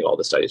 people, but I think all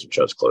the studies would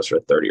show it's closer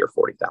to 30 or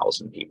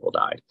 40,000 people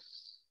died.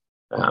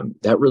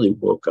 That really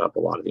woke up a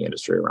lot of the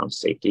industry around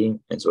safety.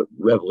 And so it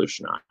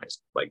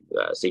revolutionized like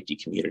the safety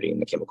community in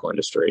the chemical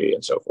industry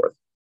and so forth.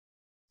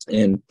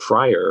 And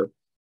prior, there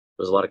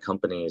was a lot of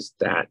companies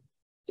that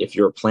if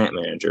you're a plant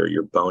manager,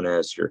 your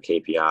bonus, your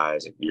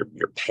KPIs,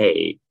 your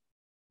pay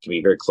can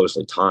be very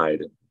closely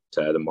tied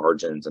to the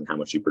margins and how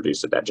much you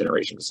produce at that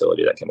generation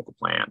facility, that chemical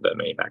plant, the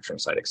manufacturing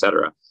site, et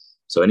cetera.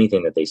 So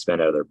anything that they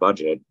spend out of their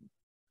budget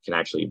can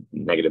actually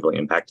negatively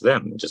impact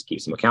them. It just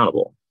keeps them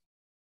accountable.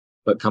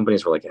 But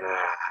companies were like,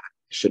 I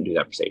shouldn't do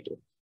that for safety.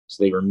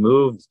 So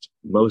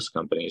most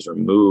companies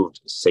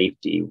removed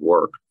safety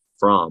work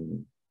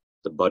from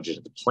the budget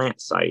of the plant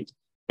site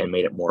and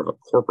made it more of a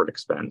corporate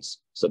expense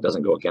so it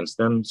doesn't go against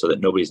them, so that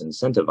nobody's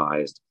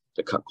incentivized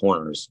to cut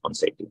corners on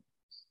safety.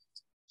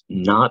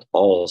 Not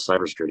all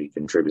cybersecurity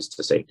contributes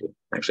to safety.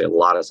 Actually, a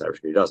lot of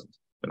cybersecurity doesn't,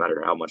 no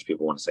matter how much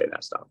people want to say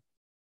that stuff.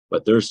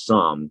 But there's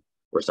some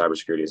where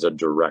cybersecurity is a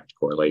direct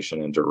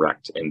correlation and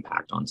direct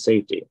impact on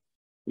safety.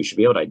 We should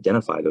be able to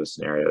identify those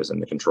scenarios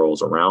and the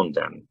controls around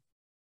them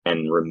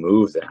and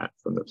remove that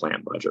from the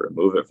plant budget,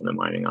 remove it from the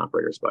mining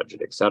operator's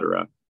budget, et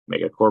cetera,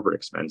 make it a corporate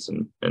expense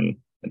and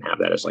have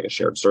that as like a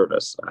shared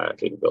service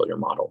capability or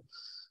model.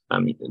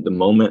 The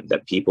moment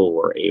that people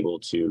were able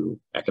to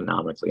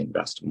economically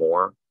invest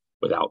more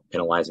without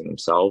penalizing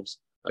themselves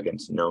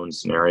against known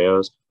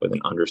scenarios with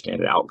an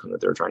understanded outcome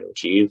that they're trying to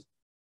achieve,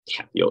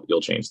 yeah,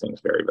 you'll change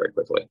things very, very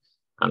quickly.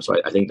 So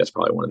I think that's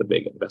probably one of the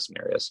big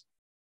investment areas.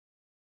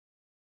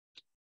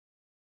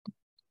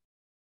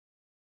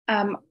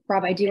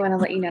 Rob, I do want to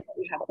let you know that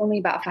we have only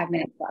about 5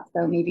 minutes left,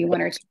 so maybe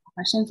 1 or 2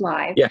 questions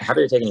live. Yeah,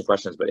 happy to take any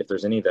questions, but if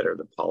there's any that are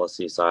the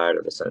policy side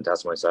or the Senate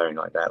testimony side or anything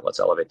like that,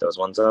 let's elevate those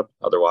ones up.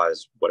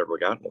 Otherwise, whatever we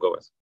got, we'll go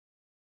with.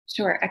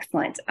 Sure,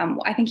 excellent.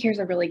 I think here's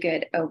a really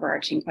good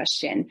overarching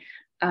question.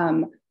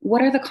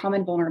 What are the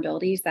common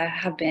vulnerabilities that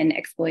have been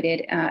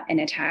exploited and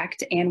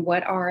attacked, and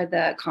what are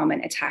the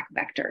common attack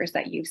vectors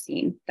that you've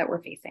seen that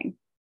we're facing?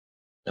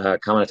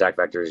 Common attack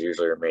vectors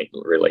usually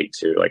relate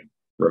to like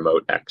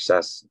remote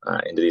access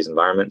into these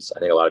environments. I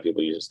think a lot of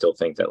people still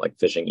think that like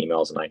phishing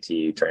emails in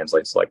IT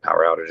translates to like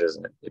power outages,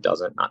 and it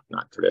doesn't,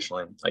 not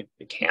traditionally. Like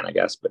it can, I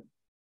guess, but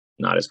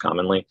not as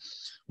commonly.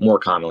 More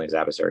commonly is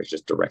adversaries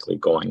just directly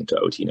going to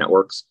OT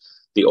networks.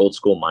 The old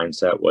school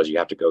mindset was you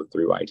have to go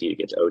through IT to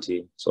get to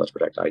OT, so let's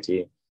protect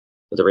IT.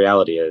 But the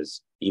reality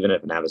is, even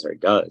if an adversary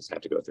does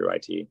have to go through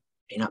IT, it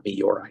may not be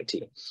your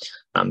IT.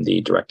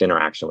 The direct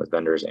interaction with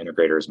vendors,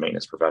 integrators,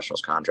 maintenance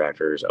professionals,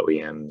 contractors,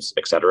 OEMs,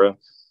 et cetera,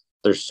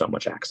 there's so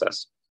much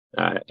access.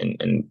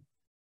 And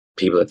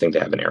people that think they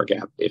have an air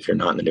gap, if you're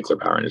not in the nuclear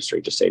power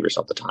industry, just save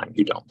yourself the time.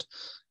 You don't.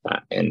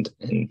 And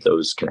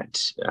those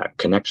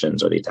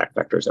connections are the attack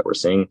vectors that we're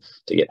seeing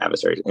to get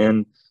adversaries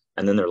in.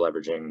 And then they're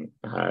leveraging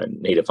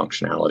native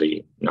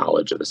functionality,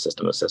 knowledge of the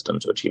system of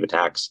systems to achieve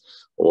attacks,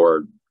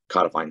 or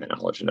codifying that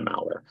knowledge into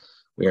malware.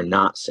 We are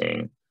not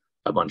seeing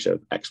a bunch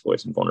of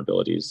exploits and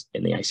vulnerabilities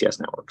in the ICS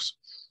networks.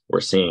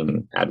 We're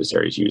seeing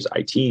adversaries use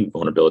IT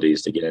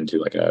vulnerabilities to get into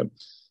like a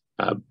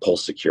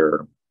pulse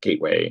secure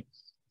gateway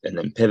and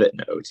then pivot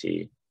into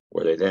OT,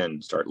 where they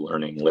then start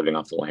learning, living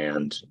off the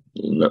land,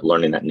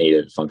 learning that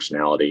native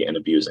functionality and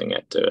abusing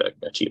it to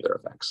achieve their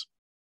effects.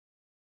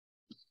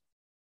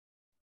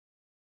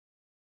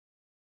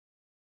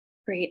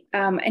 Great.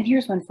 And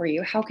here's one for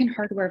you. How can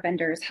hardware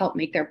vendors help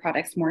make their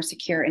products more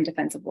secure and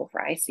defensible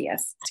for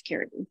ICS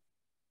security?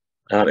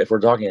 If we're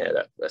talking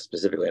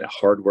specifically at a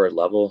hardware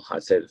level,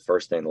 I'd say the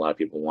first thing a lot of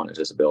people want is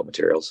just a bill of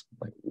materials.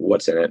 Like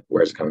what's in it,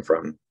 where's it coming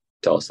from,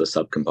 tell us the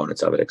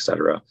subcomponents of it, et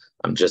cetera,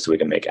 just so we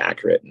can make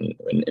accurate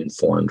and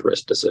informed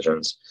risk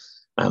decisions.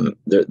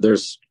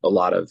 There's a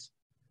lot of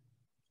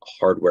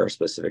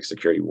hardware-specific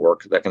security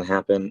work that can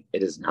happen.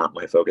 It is not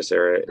my focus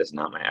area. It is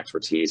not my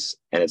expertise,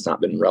 and it's not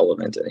been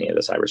relevant in any of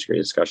the cybersecurity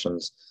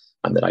discussions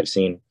that I've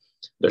seen.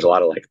 There's a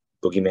lot of like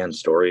boogeyman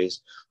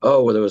stories.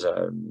 Oh, well, there was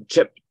a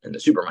chip in the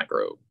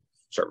Supermicro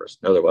servers.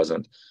 No, there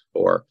wasn't.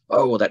 Or,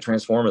 oh, well, that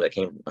transformer that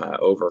came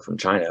over from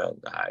China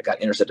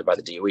got intercepted by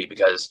the DOE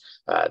because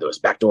there was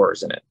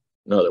backdoors in it.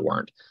 No, there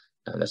weren't.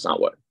 That's not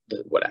what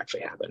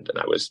actually happened. And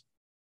I was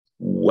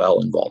well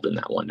involved in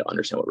that one to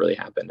understand what really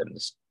happened, and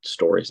the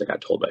stories that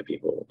got told by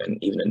people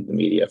and even in the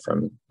media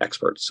from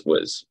experts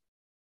was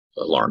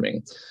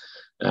alarming.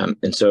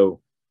 And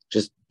so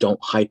just don't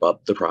hype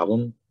up the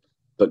problem,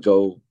 but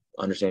go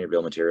understand your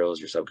bill of materials,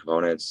 your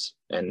subcomponents,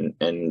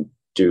 and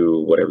do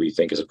whatever you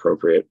think is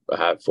appropriate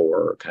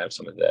for kind of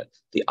some of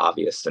the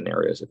obvious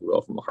scenarios, if you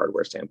will, from a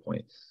hardware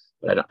standpoint.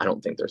 but I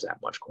don't think there's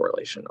that much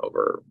correlation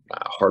over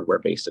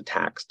hardware-based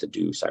attacks to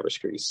do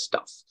cybersecurity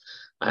stuff.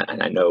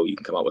 And I know you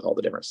can come up with all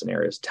the different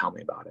scenarios. Tell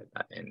me about it.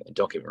 And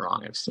don't get me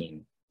wrong, I've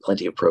seen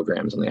plenty of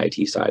programs on the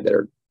IT side that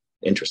are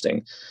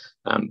interesting,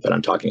 but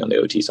I'm talking on the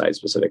OT side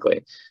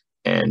specifically.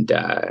 And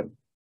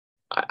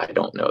I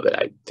don't know that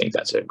I think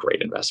that's a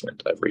great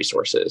investment of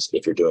resources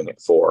if you're doing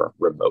it for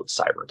remote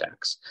cyber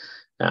attacks.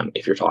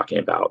 If you're talking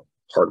about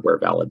hardware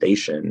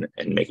validation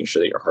and making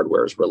sure that your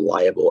hardware is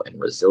reliable and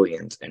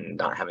resilient and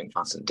not having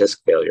constant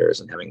disk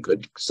failures and having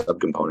good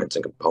subcomponents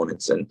and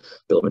components and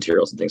bill of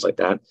materials and things like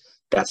that,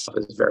 that stuff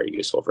is very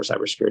useful for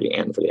cybersecurity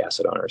and for the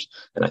asset owners.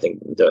 And I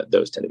think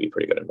those tend to be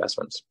pretty good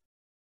investments.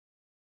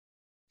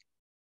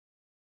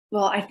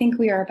 Well, I think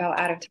we are about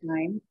out of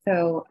time,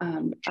 so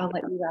I'll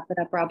let you wrap it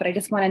up, Rob, but I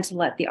just wanted to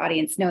let the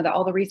audience know that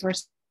all the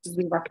resources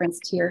we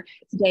referenced here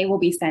today will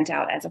be sent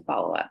out as a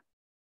follow-up.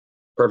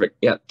 Perfect.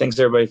 Yeah. Thanks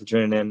everybody for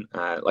tuning in.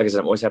 Like I said,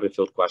 I'm always happy to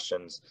field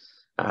questions.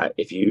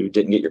 If you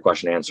didn't get your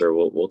question answered,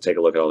 we'll take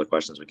a look at all the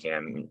questions we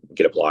can,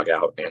 get a blog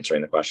out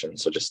answering the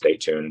questions. So just stay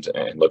tuned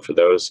and look for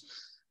those.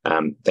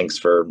 Thanks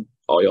for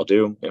all y'all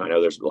do. I know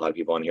there's a lot of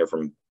people on here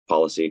from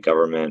policy,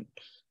 government,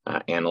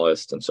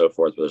 analysts, and so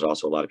forth, but there's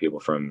also a lot of people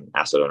from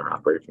asset owner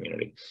operator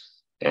community.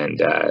 And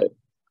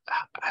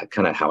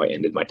kind of how I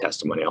ended my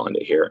testimony, I'll end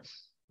it here.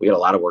 We got a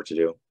lot of work to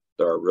do.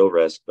 There are real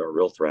risks, there are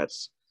real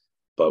threats,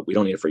 but we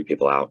don't need to freak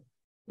people out.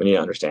 We need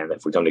to understand that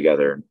if we come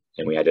together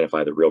and we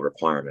identify the real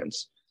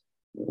requirements,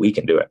 we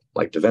can do it.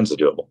 Like, defense is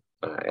doable.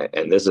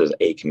 And this is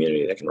a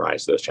community that can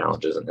rise to those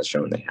challenges and has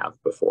shown they have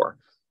before.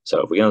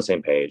 So if we get on the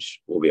same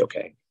page, we'll be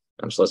okay.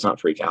 So let's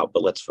not freak out,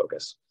 but let's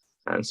focus.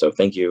 And so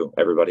thank you,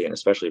 everybody, and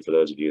especially for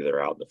those of you that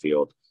are out in the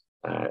field,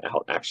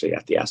 out actually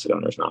at the asset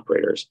owners and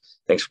operators.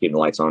 Thanks for keeping the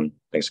lights on.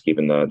 Thanks for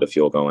keeping the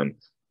fuel going.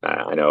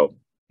 I know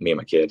me and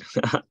my kid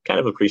kind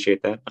of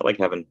appreciate that. I like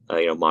having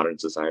modern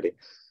society.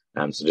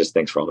 So just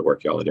thanks for all the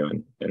work y'all are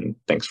doing, and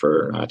thanks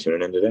for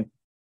tuning in today.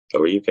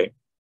 Over to you, Kate.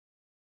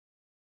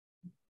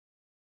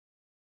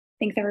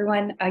 Thanks,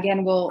 everyone.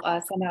 Again, we'll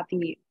send out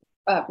the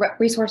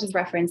resources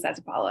reference as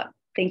a follow-up.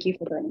 Thank you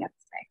for joining us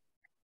today.